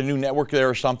trying to start a new network there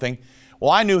or something.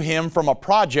 Well, I knew him from a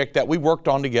project that we worked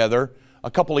on together a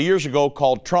couple of years ago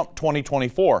called Trump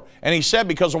 2024. And he said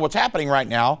because of what's happening right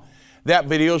now, that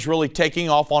video is really taking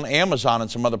off on Amazon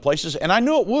and some other places. And I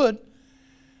knew it would,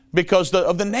 because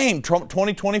of the name, Trump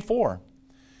 2024.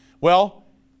 Well,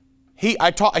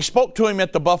 I spoke to him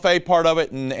at the buffet part of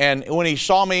it, and when he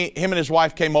saw me, him and his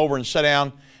wife came over and sat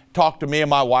down, talked to me and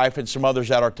my wife and some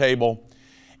others at our table,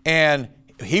 and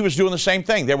he was doing the same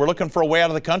thing. They were looking for a way out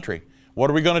of the country. What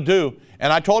are we going to do?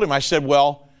 And I told him, I said,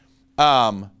 well,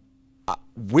 I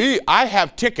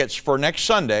have tickets for next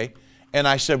Sunday, and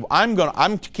I said,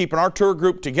 I'm keeping our tour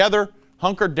group together,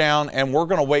 hunkered down, and we're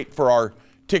going to wait for our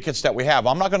tickets that we have.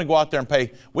 I'm not going to go out there and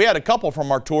pay. We had a couple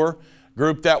from our tour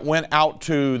group that went out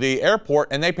to the airport,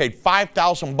 and they paid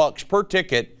 $5,000 per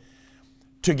ticket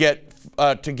to get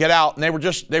out, and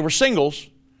they were singles,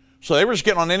 so they were just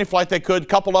getting on any flight they could. A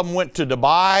couple of them went to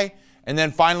Dubai and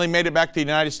then finally made it back to the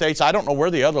United States. I don't know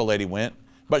where the other lady went,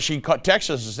 but she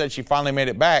texted us and said she finally made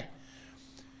it back.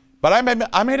 But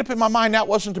I made up in my mind that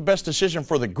wasn't the best decision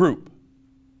for the group.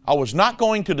 I was not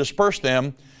going to disperse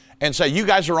them and say, you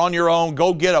guys are on your own,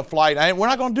 go get a flight. We're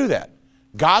not going to do that.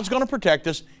 God's going to protect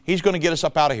us. He's going to get us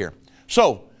up out of here.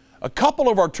 So a couple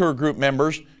of our tour group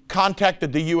members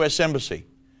contacted the U.S. Embassy.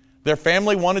 Their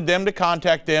family wanted them to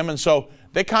contact them, and so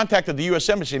they contacted the U.S.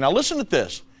 Embassy. Now listen to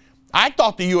this. I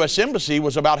thought the U.S. Embassy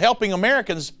was about helping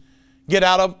Americans get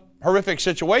out of horrific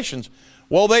situations.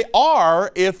 Well, they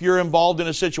are if you're involved in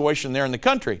a situation there in the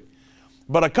country.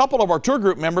 But a couple of our tour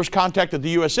group members contacted the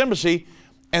U.S. Embassy,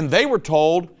 and they were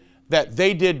told that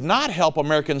they did not help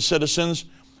American citizens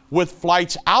with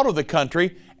flights out of the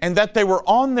country, and that they were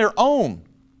on their own.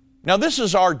 Now, this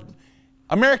is our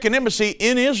American embassy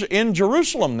in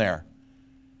Jerusalem there.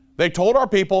 They told our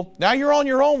people, now you're on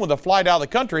your own with a flight out of the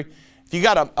country. If you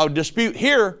got a dispute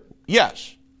here,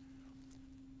 yes,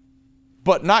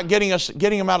 but not getting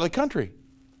them out of the country.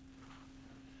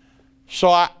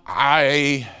 So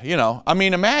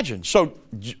imagine. So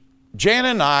Jan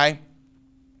and I,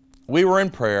 we were in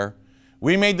prayer.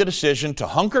 We made the decision to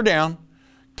hunker down,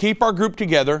 keep our group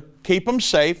together, keep them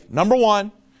safe, number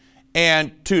one,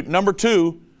 and number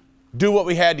two, do what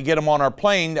we had to get them on our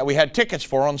plane that we had tickets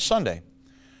for on Sunday.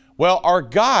 Well, our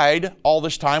guide all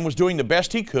this time was doing the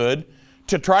best he could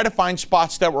to try to find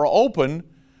spots that were open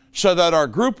so that our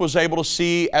group was able to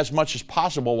see as much as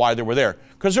possible while they were there.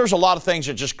 Because there's a lot of things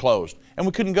that just closed, and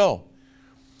we couldn't go.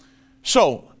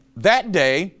 So that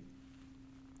day,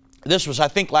 this was I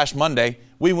think last Monday,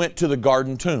 we went to the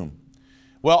Garden Tomb.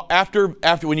 Well, after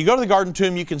when you go to the Garden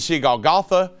Tomb, you can see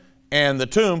Golgotha and the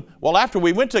tomb. Well, after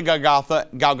we went to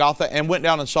Golgotha and went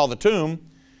down and saw the tomb,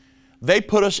 they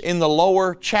put us in the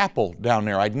lower chapel down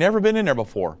there. I'd never been in there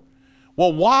before.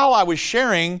 Well, while I was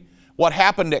sharing what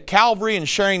happened at Calvary and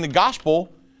sharing the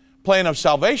gospel plan of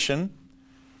salvation,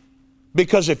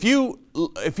 because if you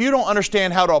don't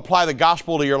understand how to apply the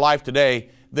gospel to your life today,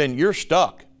 then you're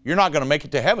stuck. You're not going to make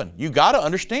it to heaven. You got to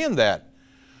understand that.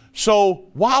 So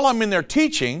while I'm in there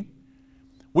teaching,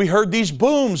 we heard these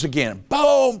booms again.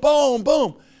 Boom, boom,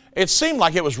 boom. It seemed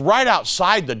like it was right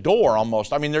outside the door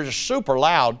almost. I mean, they're just super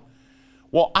loud.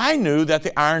 Well, I knew that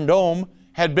the Iron Dome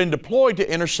had been deployed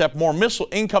to intercept more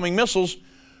incoming missiles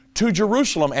to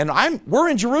Jerusalem. And we're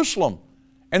in Jerusalem,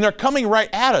 and they're coming right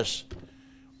at us.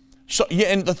 So,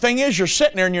 and the thing is, you're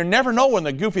sitting there and you never know when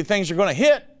the goofy things are going to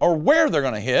hit or where they're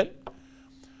going to hit.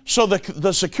 So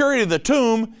the security of the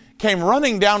tomb came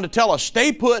running down to tell us,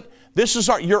 stay put.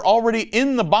 You're already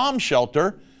in the bomb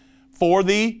shelter for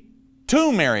the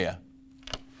tomb area.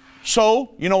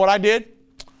 So, you know what I did?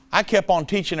 I kept on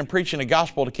teaching and preaching the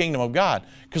gospel of the kingdom of God.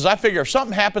 Because I figure if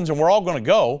something happens and we're all going to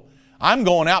go, I'm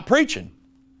going out preaching.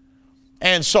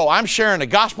 And so I'm sharing the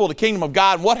gospel of the kingdom of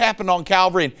God, and what happened on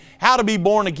Calvary, and how to be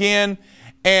born again.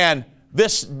 And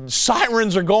this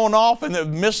sirens are going off, and the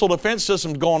missile defense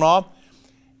system's going off.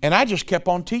 And I just kept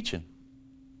on teaching.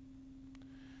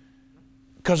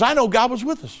 because I know God was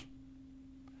with us.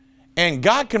 And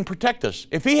God can protect us.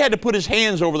 If he had to put his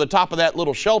hands over the top of that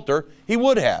little shelter, he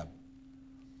would have.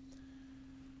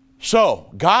 So,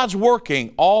 God's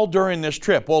working all during this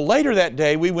trip. Well, later that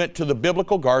day, we went to the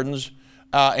Biblical Gardens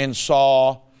and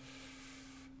saw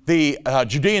the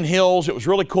Judean Hills. It was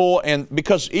really cool. And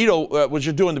because Ito was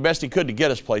just doing the best he could to get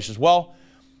us places. Well,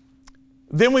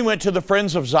 then we went to the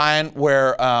Friends of Zion,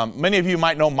 where many of you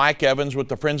might know Mike Evans with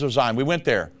the Friends of Zion. We went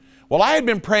there. Well, I had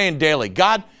been praying daily.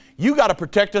 God, you got to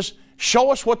protect us.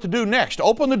 Show us what to do next.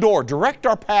 Open the door. Direct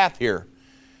our path here.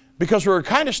 Because we were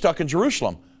kind of stuck in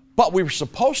Jerusalem. But we were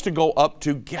supposed to go up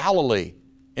to Galilee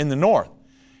in the north.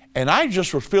 And I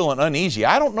just was feeling uneasy.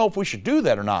 I don't know if we should do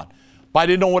that or not. But I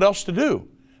didn't know what else to do.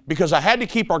 Because I had to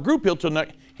keep our group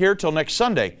here till next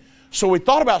Sunday. So we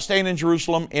thought about staying in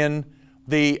Jerusalem in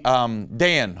the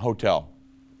Dan Hotel.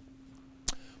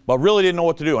 But really didn't know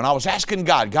what to do. And I was asking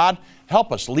God, God,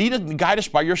 help us. Lead and guide us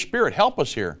by your Spirit. Help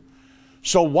us here.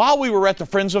 So while we were at the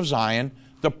Friends of Zion,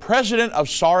 the president of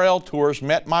Sarel Tours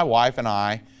met my wife and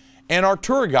I and our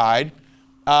tour guide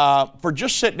for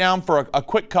just sit down for a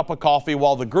quick cup of coffee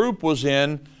while the group was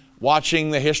in watching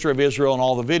the history of Israel and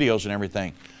all the videos and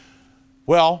everything.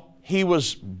 Well, he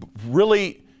was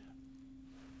really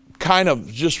kind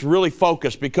of just really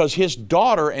focused because his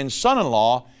daughter and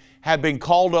son-in-law had been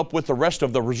called up with the rest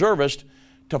of the reservists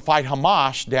to fight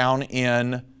Hamas down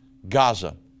in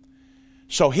Gaza.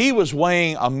 So he was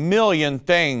weighing a million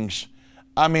things.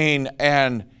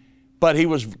 But he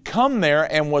was come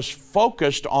there and was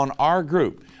focused on our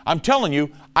group. I'm telling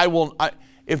you,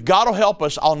 if God will help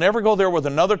us, I'll never go there with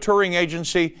another touring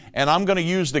agency, and I'm going to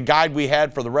use the guide we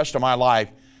had for the rest of my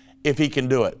life if he can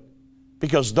do it.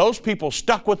 Because those people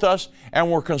stuck with us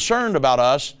and were concerned about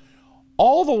us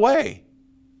all the way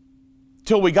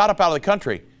till we got up out of the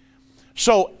country.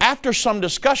 So after some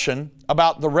discussion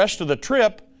about the rest of the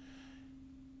trip,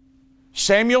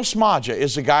 Samuel Smadja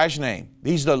is the guy's name.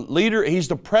 He's the leader, he's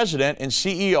the president and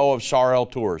CEO of Sarel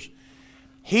Tours.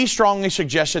 He strongly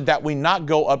suggested that we not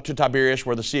go up to Tiberias,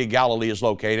 where the Sea of Galilee is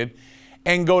located,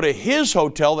 and go to his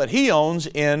hotel that he owns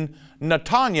in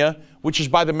Netanya, which is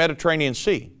by the Mediterranean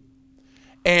Sea.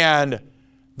 And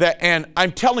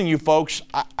I'm telling you folks,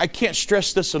 I can't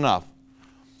stress this enough.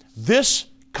 This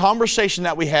conversation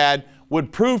that we had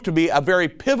would prove to be a very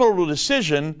pivotal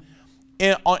decision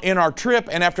in our trip,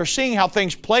 and after seeing how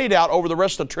things played out over the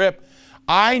rest of the trip,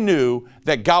 I knew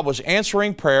that God was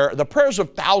answering prayer, the prayers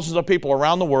of thousands of people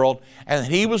around the world, and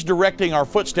He was directing our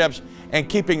footsteps and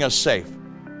keeping us safe.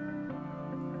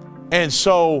 And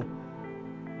so,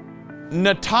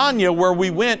 Netanya, where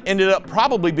we went, ended up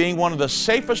probably being one of the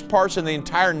safest parts in the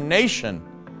entire nation.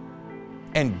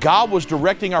 And God was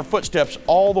directing our footsteps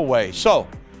all the way. So,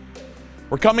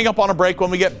 we're coming up on a break.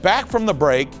 When we get back from the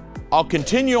break, I'll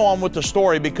continue on with the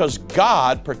story because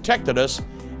God protected us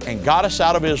and got us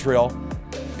out of Israel.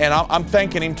 And I'm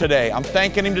thanking Him today. I'm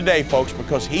thanking Him today, folks,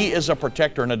 because He is a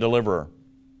protector and a deliverer.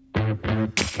 They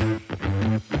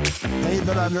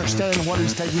that understand what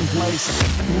is taking place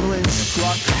will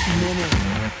instruct many.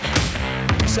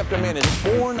 Except a man is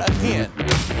born again,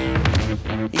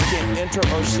 he can enter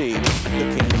or see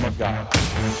the kingdom of God.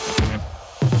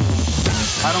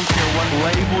 I don't care what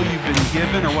label you've been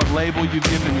given or what label you've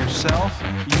given yourself.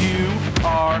 You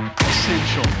are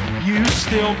essential. You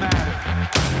still matter.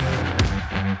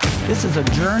 This is a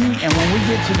journey, and when we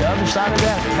get to the other side of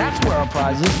that, that's where our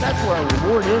prize is. That's where our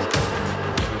reward is.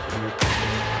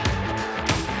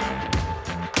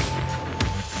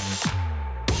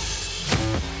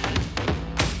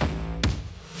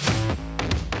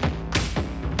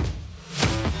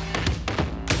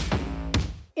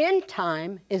 End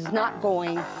time is not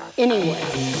going anywhere.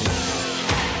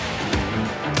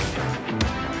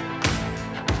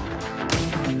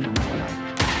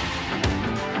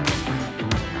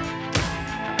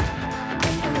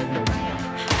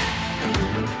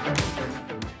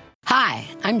 Hi,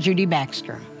 I'm Judy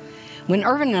Baxter. When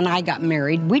Irvin and I got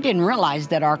married, we didn't realize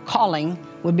that our calling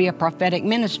would be a prophetic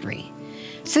ministry.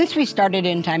 Since we started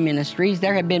End Time Ministries,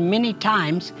 there have been many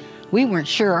times we weren't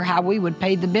sure how we would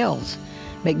pay the bills.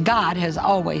 But God has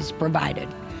always provided.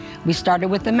 We started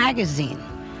with a magazine,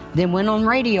 then went on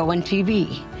radio and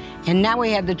TV, and now we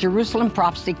have the Jerusalem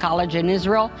Prophecy College in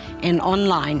Israel and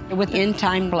online with End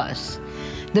Time Plus.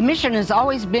 The mission has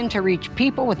always been to reach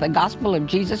people with the gospel of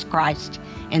Jesus Christ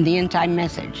and the end time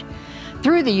message.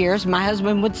 Through the years, my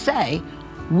husband would say,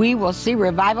 we will see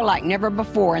revival like never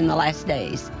before in the last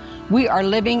days. We are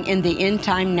living in the end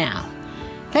time now.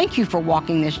 Thank you for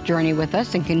walking this journey with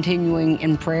us and continuing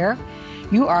in prayer.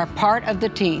 You are a part of the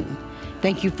team.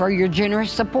 Thank you for your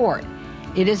generous support.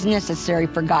 It is necessary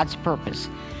for God's purpose.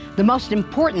 The most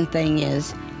important thing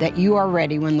is that you are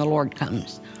ready when the Lord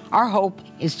comes. Our hope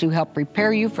is to help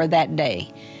prepare you for that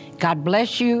day. God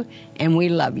bless you, and we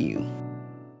love you.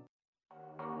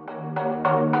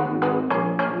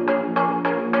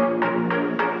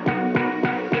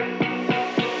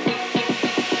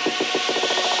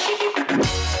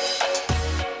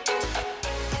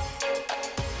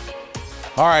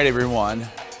 All right, everyone.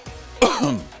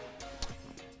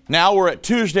 Now we're at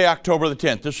Tuesday, October the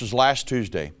 10th. This was last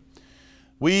Tuesday.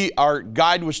 Our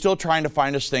guide was still trying to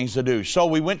find us things to do. So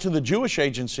we went to the Jewish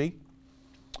agency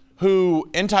who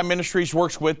End Time Ministries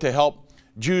works with to help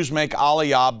Jews make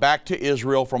Aliyah back to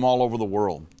Israel from all over the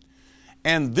world.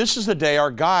 And this is the day our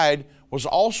guide was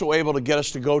also able to get us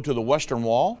to go to the Western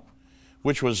Wall,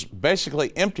 which was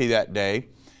basically empty that day,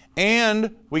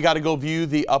 and we got to go view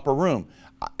the upper room.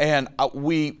 And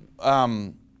I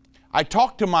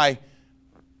talked to my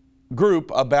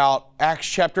group about Acts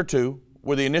chapter 2,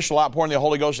 with the initial outpouring of the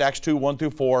Holy Ghost, Acts 2, 1 through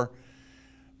 4,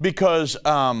 because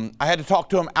I had to talk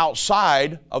to them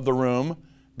outside of the room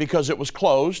because it was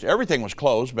closed. Everything was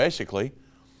closed, basically.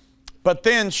 But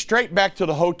then straight back to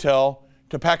the hotel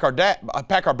to pack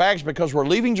our bags because we're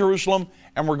leaving Jerusalem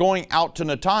and we're going out to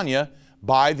Netanya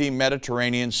by the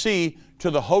Mediterranean Sea to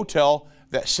the hotel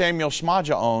that Samuel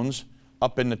Smadja owns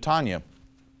up in Netanya.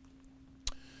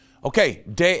 Okay,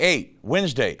 day 8,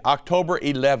 Wednesday, October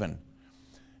 11.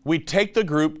 We take the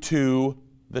group to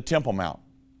the Temple Mount.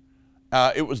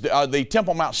 It was the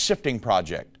Temple Mount Sifting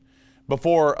Project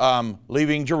before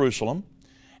leaving Jerusalem.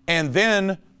 And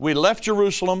then we left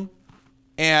Jerusalem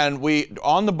and we,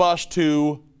 on the bus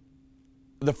to,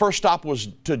 the first stop was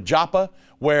to Joppa,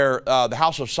 where the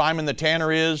house of Simon the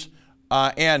tanner is.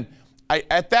 And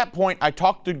at that point, I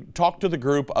talked to the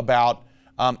group about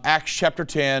Acts chapter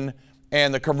 10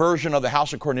 and the conversion of the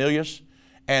house of Cornelius.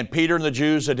 And Peter and the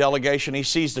Jews, a delegation, he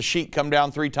sees the sheet come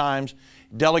down 3 times.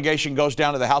 Delegation goes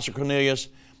down to the house of Cornelius.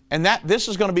 And this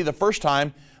is going to be the first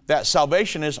time that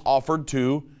salvation is offered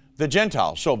to the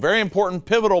Gentiles. So very important,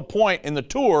 pivotal point in the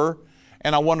tour,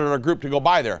 and I wanted our group to go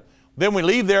by there. Then we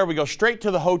leave there, we go straight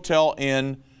to the hotel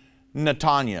in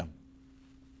Netanya.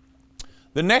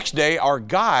 The next day, our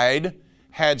guide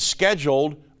had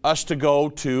scheduled us to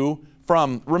go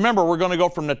remember, we're going to go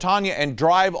from Netanya and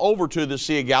drive over to the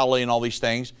Sea of Galilee and all these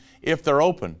things if they're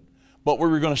open. But we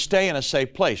were going to stay in a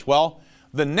safe place. Well,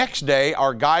 the next day,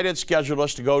 our guide had scheduled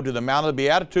us to go to the Mount of the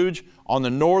Beatitudes on the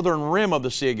northern rim of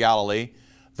the Sea of Galilee,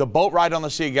 the boat ride on the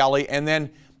Sea of Galilee, and then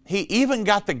he even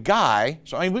got the guy,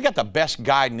 we got the best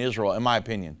guide in Israel, in my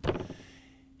opinion.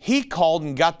 He called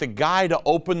and got the guy to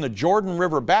open the Jordan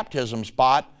River baptism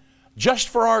spot just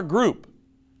for our group.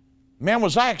 Man,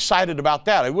 was I excited about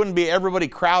that. It wouldn't be everybody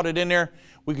crowded in there.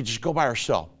 We could just go by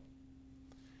ourselves.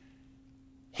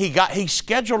 He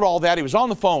scheduled all that. He was on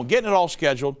the phone getting it all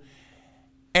scheduled.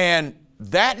 And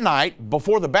that night,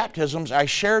 before the baptisms, I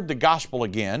shared the gospel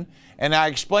again. And I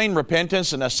explained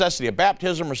repentance, the necessity of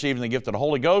baptism, receiving the gift of the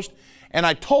Holy Ghost. And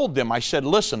I told them, I said,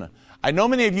 listen, I know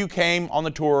many of you came on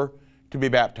the tour to be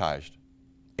baptized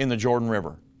in the Jordan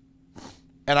River.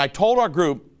 And I told our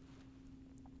group,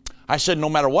 I said, no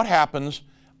matter what happens,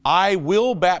 I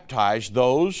will baptize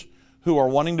those who are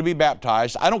wanting to be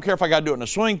baptized. I don't care if I got to do it in a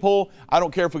swimming pool. I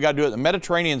don't care if we got to do it in the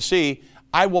Mediterranean Sea.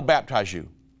 I will baptize you.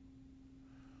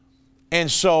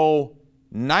 And so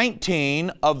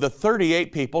 19 of the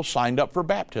 38 people signed up for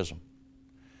baptism.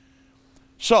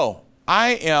 So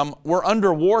we're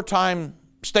under wartime,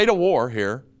 state of war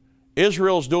here.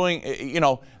 Israel's doing,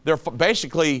 they're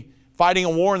basically fighting a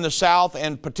war in the south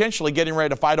and potentially getting ready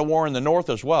to fight a war in the north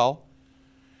as well.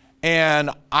 And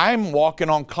I'm walking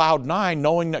on cloud 9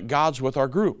 knowing that God's with our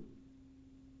group.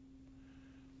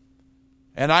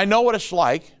 And I know what it's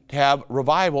like to have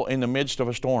revival in the midst of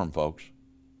a storm, folks.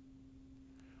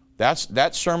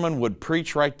 That sermon would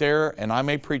preach right there, and I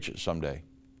may preach it someday.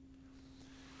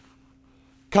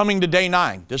 Coming to day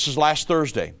 9, this is last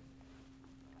Thursday.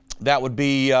 That would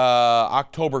be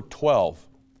October 12th.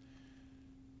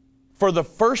 For the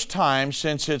first time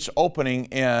since its opening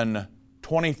in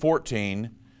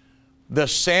 2014, the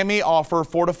Sami Ofer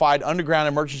Fortified Underground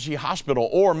Emergency Hospital,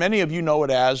 or many of you know it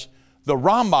as the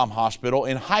Rambam Hospital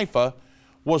in Haifa,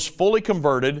 was fully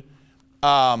converted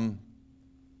that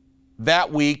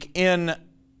week in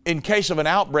case of an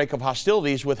outbreak of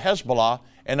hostilities with Hezbollah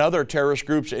and other terrorist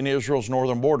groups in Israel's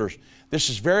northern borders. This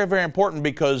is very, very important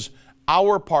because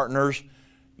our partners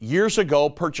years ago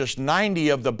purchased 90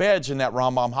 of the beds in that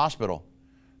Rambam hospital.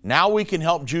 Now we can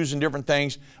help Jews in different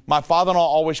things. My father-in-law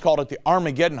always called it the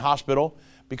Armageddon Hospital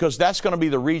because that's going to be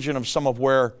the region of some of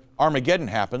where Armageddon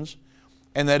happens,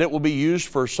 and that it will be used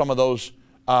for some of those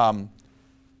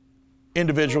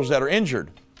individuals that are injured.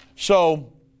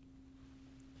 So,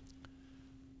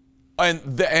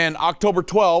 and October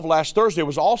 12, last Thursday,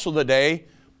 was also the day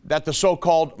that the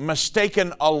so-called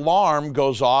mistaken alarm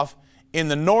goes off in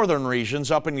the northern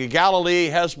regions, up in Galilee,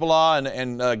 Hezbollah,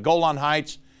 and Golan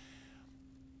Heights.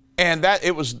 And that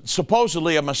it was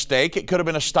supposedly a mistake. It could have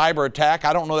been a cyber attack.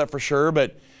 I don't know that for sure,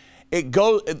 but it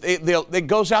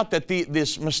goes out that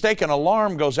this mistaken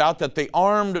alarm goes out that the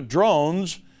armed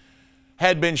drones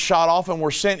had been shot off and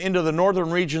were sent into the northern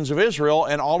regions of Israel,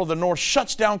 and all of the north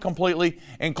shuts down completely,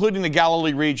 including the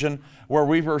Galilee region where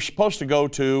we were supposed to go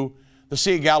to, the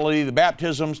Sea of Galilee, the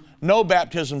baptisms. No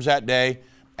baptisms that day,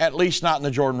 at least not in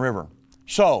the Jordan River.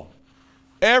 So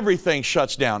everything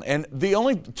shuts down. And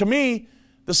to me,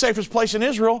 the safest place in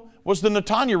Israel was the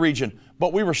Netanya region,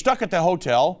 but we were stuck at the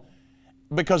hotel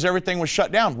because everything was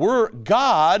shut down.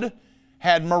 God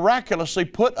had miraculously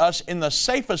put us in the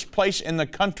safest place in the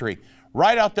country,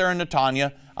 right out there in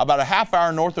Netanya, about a half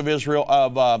hour north of Israel,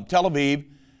 of Tel Aviv,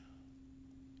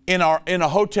 in a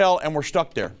hotel, and we're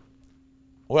stuck there.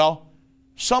 Well,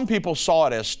 some people saw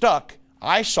it as stuck.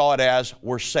 I saw it as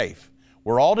we're safe.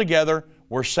 We're all together.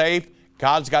 We're safe.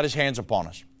 God's got His hands upon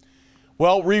us.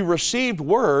 Well, we received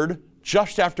word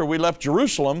just after we left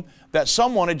Jerusalem that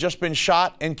someone had just been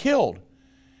shot and killed.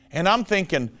 And I'm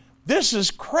thinking, this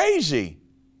is crazy.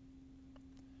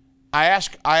 I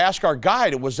asked our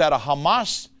guide, was that a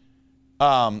Hamas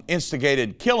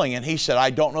instigated killing? And he said,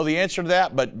 I don't know the answer to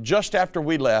that, but just after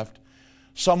we left,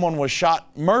 someone was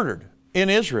shot, murdered in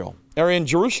Israel, or in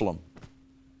Jerusalem.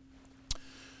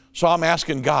 So I'm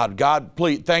asking God,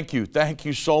 please, thank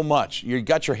you so much. You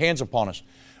got your hands upon us.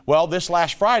 Well, this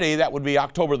last Friday, that would be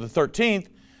October the 13th,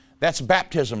 that's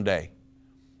baptism day.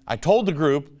 I told the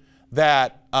group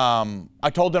that, I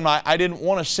told them I didn't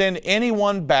want to send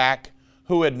anyone back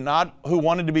who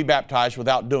wanted to be baptized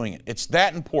without doing it. It's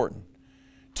that important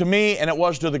to me, and it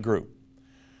was to the group.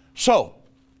 So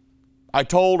I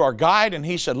told our guide, and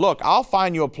he said, look, I'll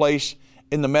find you a place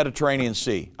in the Mediterranean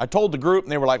Sea. I told the group,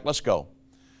 and they were like, let's go.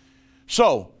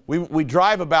 So we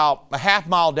drive about a half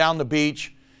mile down the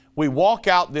beach. We walk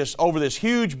out over this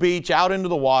huge beach out into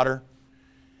the water,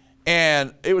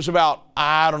 and it was about,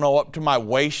 up to my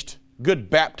waist, good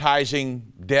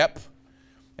baptizing depth.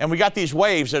 And we got these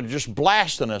waves that are just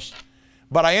blasting us.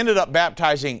 But I ended up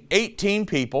baptizing 18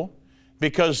 people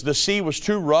because the sea was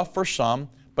too rough for some,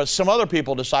 but some other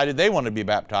people decided they wanted to be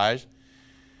baptized.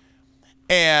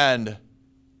 And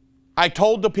I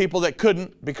told the people that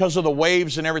couldn't because of the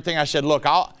waves and everything, I said, look,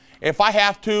 if I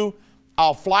have to,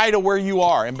 I'll fly to where you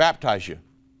are and baptize you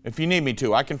if you need me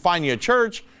to. I can find you a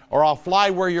church, or I'll fly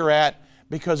where you're at,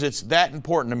 because it's that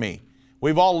important to me.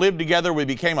 We've all lived together. We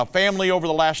became a family over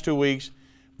the last 2 weeks.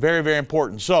 Very, very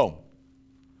important. So,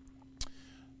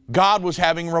 God was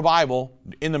having revival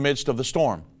in the midst of the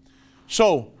storm.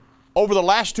 So, over the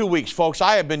last 2 weeks, folks,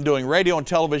 I have been doing radio and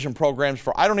television programs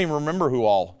for, I don't even remember who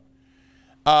all.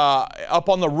 Up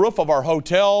on the roof of our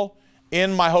hotel,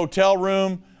 in my hotel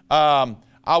room.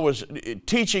 I was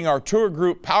teaching our tour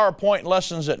group PowerPoint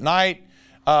lessons at night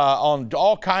on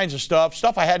all kinds of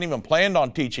stuff I hadn't even planned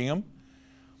on teaching them.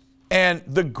 And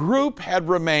the group had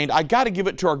remained, I got to give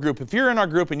it to our group. If you're in our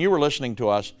group and you were listening to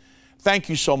us, thank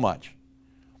you so much.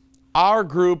 Our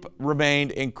group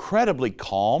remained incredibly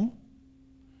calm.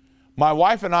 My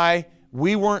wife and I,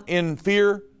 we weren't in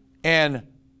fear, and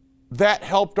that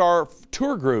helped our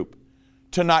tour group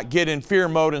to not get in fear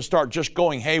mode and start just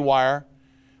going haywire.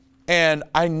 And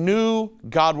I knew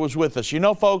God was with us. You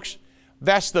know, folks,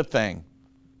 that's the thing.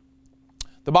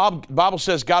 The Bible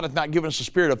says God hath not given us a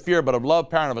spirit of fear, but of love,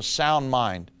 power, and of a sound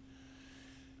mind.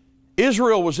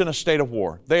 Israel was in a state of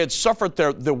war. They had suffered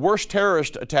the worst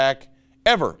terrorist attack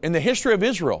ever in the history of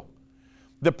Israel.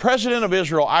 The president of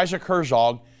Israel, Isaac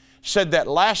Herzog, said that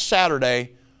last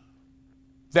Saturday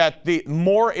that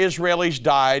more Israelis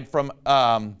died from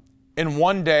in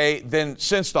one day than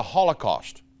since the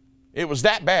Holocaust. It was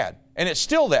that bad, and it's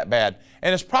still that bad,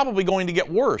 and it's probably going to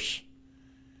get worse.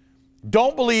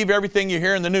 Don't believe everything you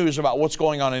hear in the news about what's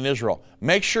going on in Israel.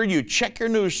 Make sure you check your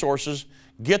news sources,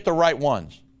 get the right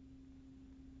ones.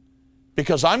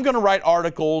 Because I'm going to write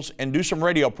articles and do some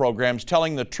radio programs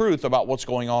telling the truth about what's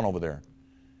going on over there.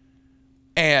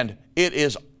 And it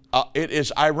is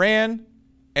Iran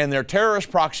and their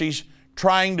terrorist proxies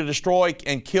trying to destroy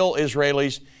and kill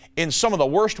Israelis in some of the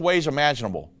worst ways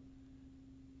imaginable.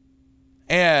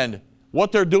 And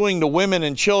what they're doing to women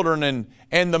and children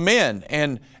and the men,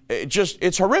 and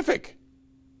it's horrific.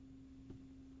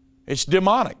 It's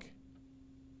demonic.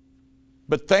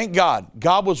 But thank God,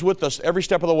 God was with us every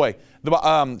step of the way.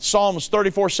 Psalms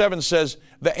 34:7 says,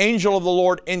 the angel of the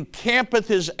Lord encampeth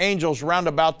his angels round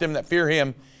about them that fear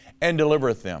him and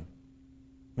delivereth them.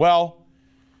 Well,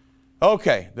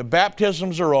 okay, the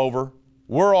baptisms are over.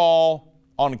 We're all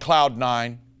on cloud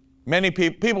nine. Many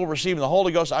people receiving the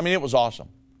Holy Ghost. I mean, it was awesome.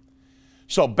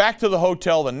 So back to the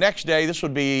hotel the next day. This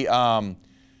would be on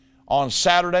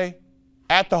Saturday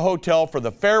at the hotel for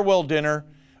the farewell dinner.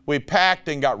 We packed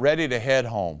and got ready to head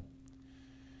home.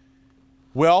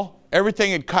 Well,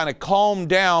 everything had kind of calmed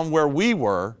down where we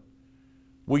were.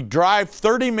 We drive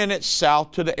 30 minutes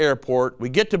south to the airport. We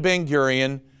get to Ben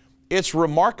Gurion. It's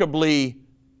remarkably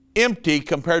empty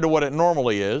compared to what it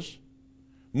normally is.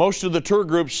 Most of the tour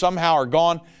groups somehow are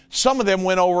gone. Some of them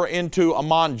went over into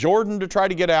Amman, Jordan to try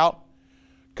to get out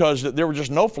because there were just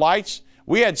no flights.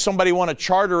 We had somebody want to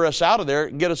charter us out of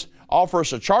there, offer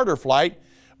us a charter flight,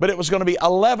 but it was going to be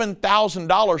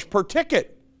 $11,000 per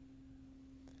ticket.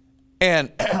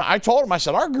 And I told him, I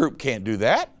said, our group can't do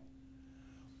that.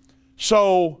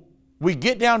 So we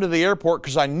get down to the airport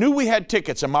because I knew we had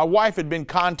tickets, and my wife had been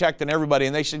contacting everybody,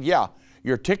 and they said, yeah,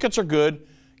 your tickets are good.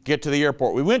 Get to the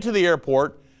airport. We went to the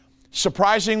airport.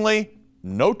 Surprisingly,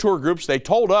 no tour groups. They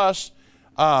told us,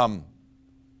 well,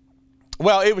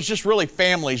 it was just really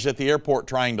families at the airport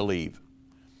trying to leave.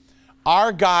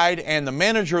 Our guide and the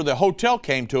manager of the hotel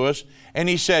came to us, and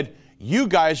he said, you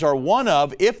guys are one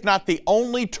of, if not the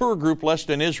only tour group left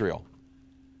in Israel.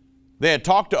 They had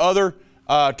talked to other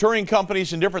touring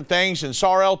companies and different things, and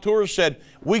Sarel Tours said,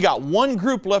 we got one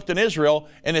group left in Israel,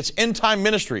 and it's End Time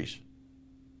Ministries.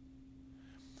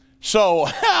 So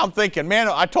I'm thinking, man,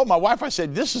 I told my wife, I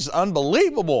said, this is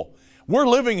unbelievable. We're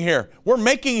living here. We're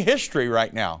making history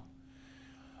right now.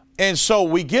 And so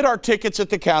we get our tickets at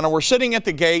the counter. We're sitting at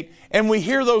the gate, and we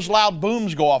hear those loud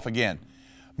booms go off again.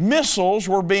 Missiles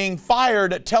were being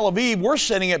fired at Tel Aviv. We're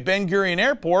sitting at Ben Gurion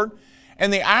Airport,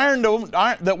 and the Iron Dome,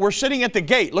 that we're sitting at the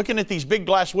gate looking at these big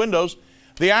glass windows,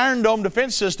 the Iron Dome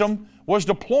defense system was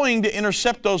deploying to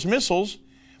intercept those missiles,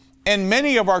 and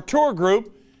many of our tour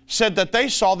group said that they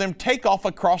saw them take off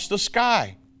across the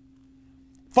sky.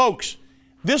 Folks,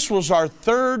 this was our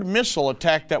third missile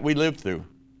attack that we lived through.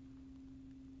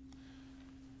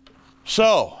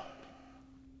 So,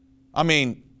 I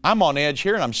mean, I'm on edge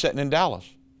here and I'm sitting in Dallas.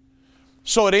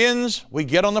 So it ends, we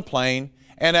get on the plane,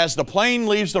 and as the plane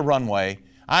leaves the runway,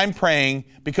 I'm praying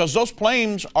because those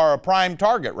planes are a prime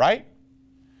target, right?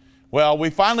 Well, we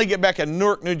finally get back in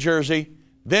Newark, New Jersey,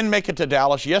 then make it to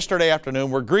Dallas yesterday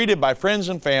afternoon. We're greeted by friends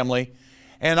and family,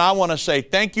 and I want to say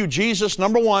thank you, Jesus,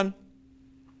 number one,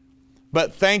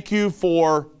 but thank you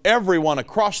for everyone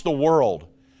across the world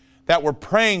that were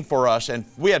praying for us, and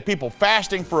we had people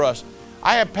fasting for us.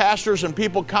 I have pastors and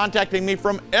people contacting me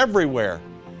from everywhere,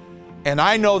 and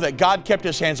I know that God kept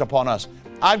His hands upon us.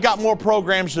 I've got more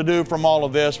programs to do from all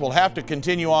of this. We'll have to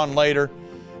continue on later,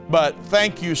 but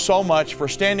thank you so much for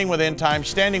standing with End Time,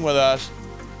 standing with us,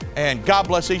 and God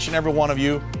bless each and every one of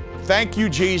you. Thank you,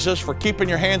 Jesus, for keeping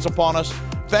your hands upon us.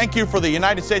 Thank you for the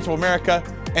United States of America,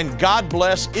 and God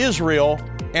bless Israel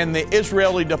and the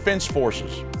Israeli Defense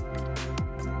Forces.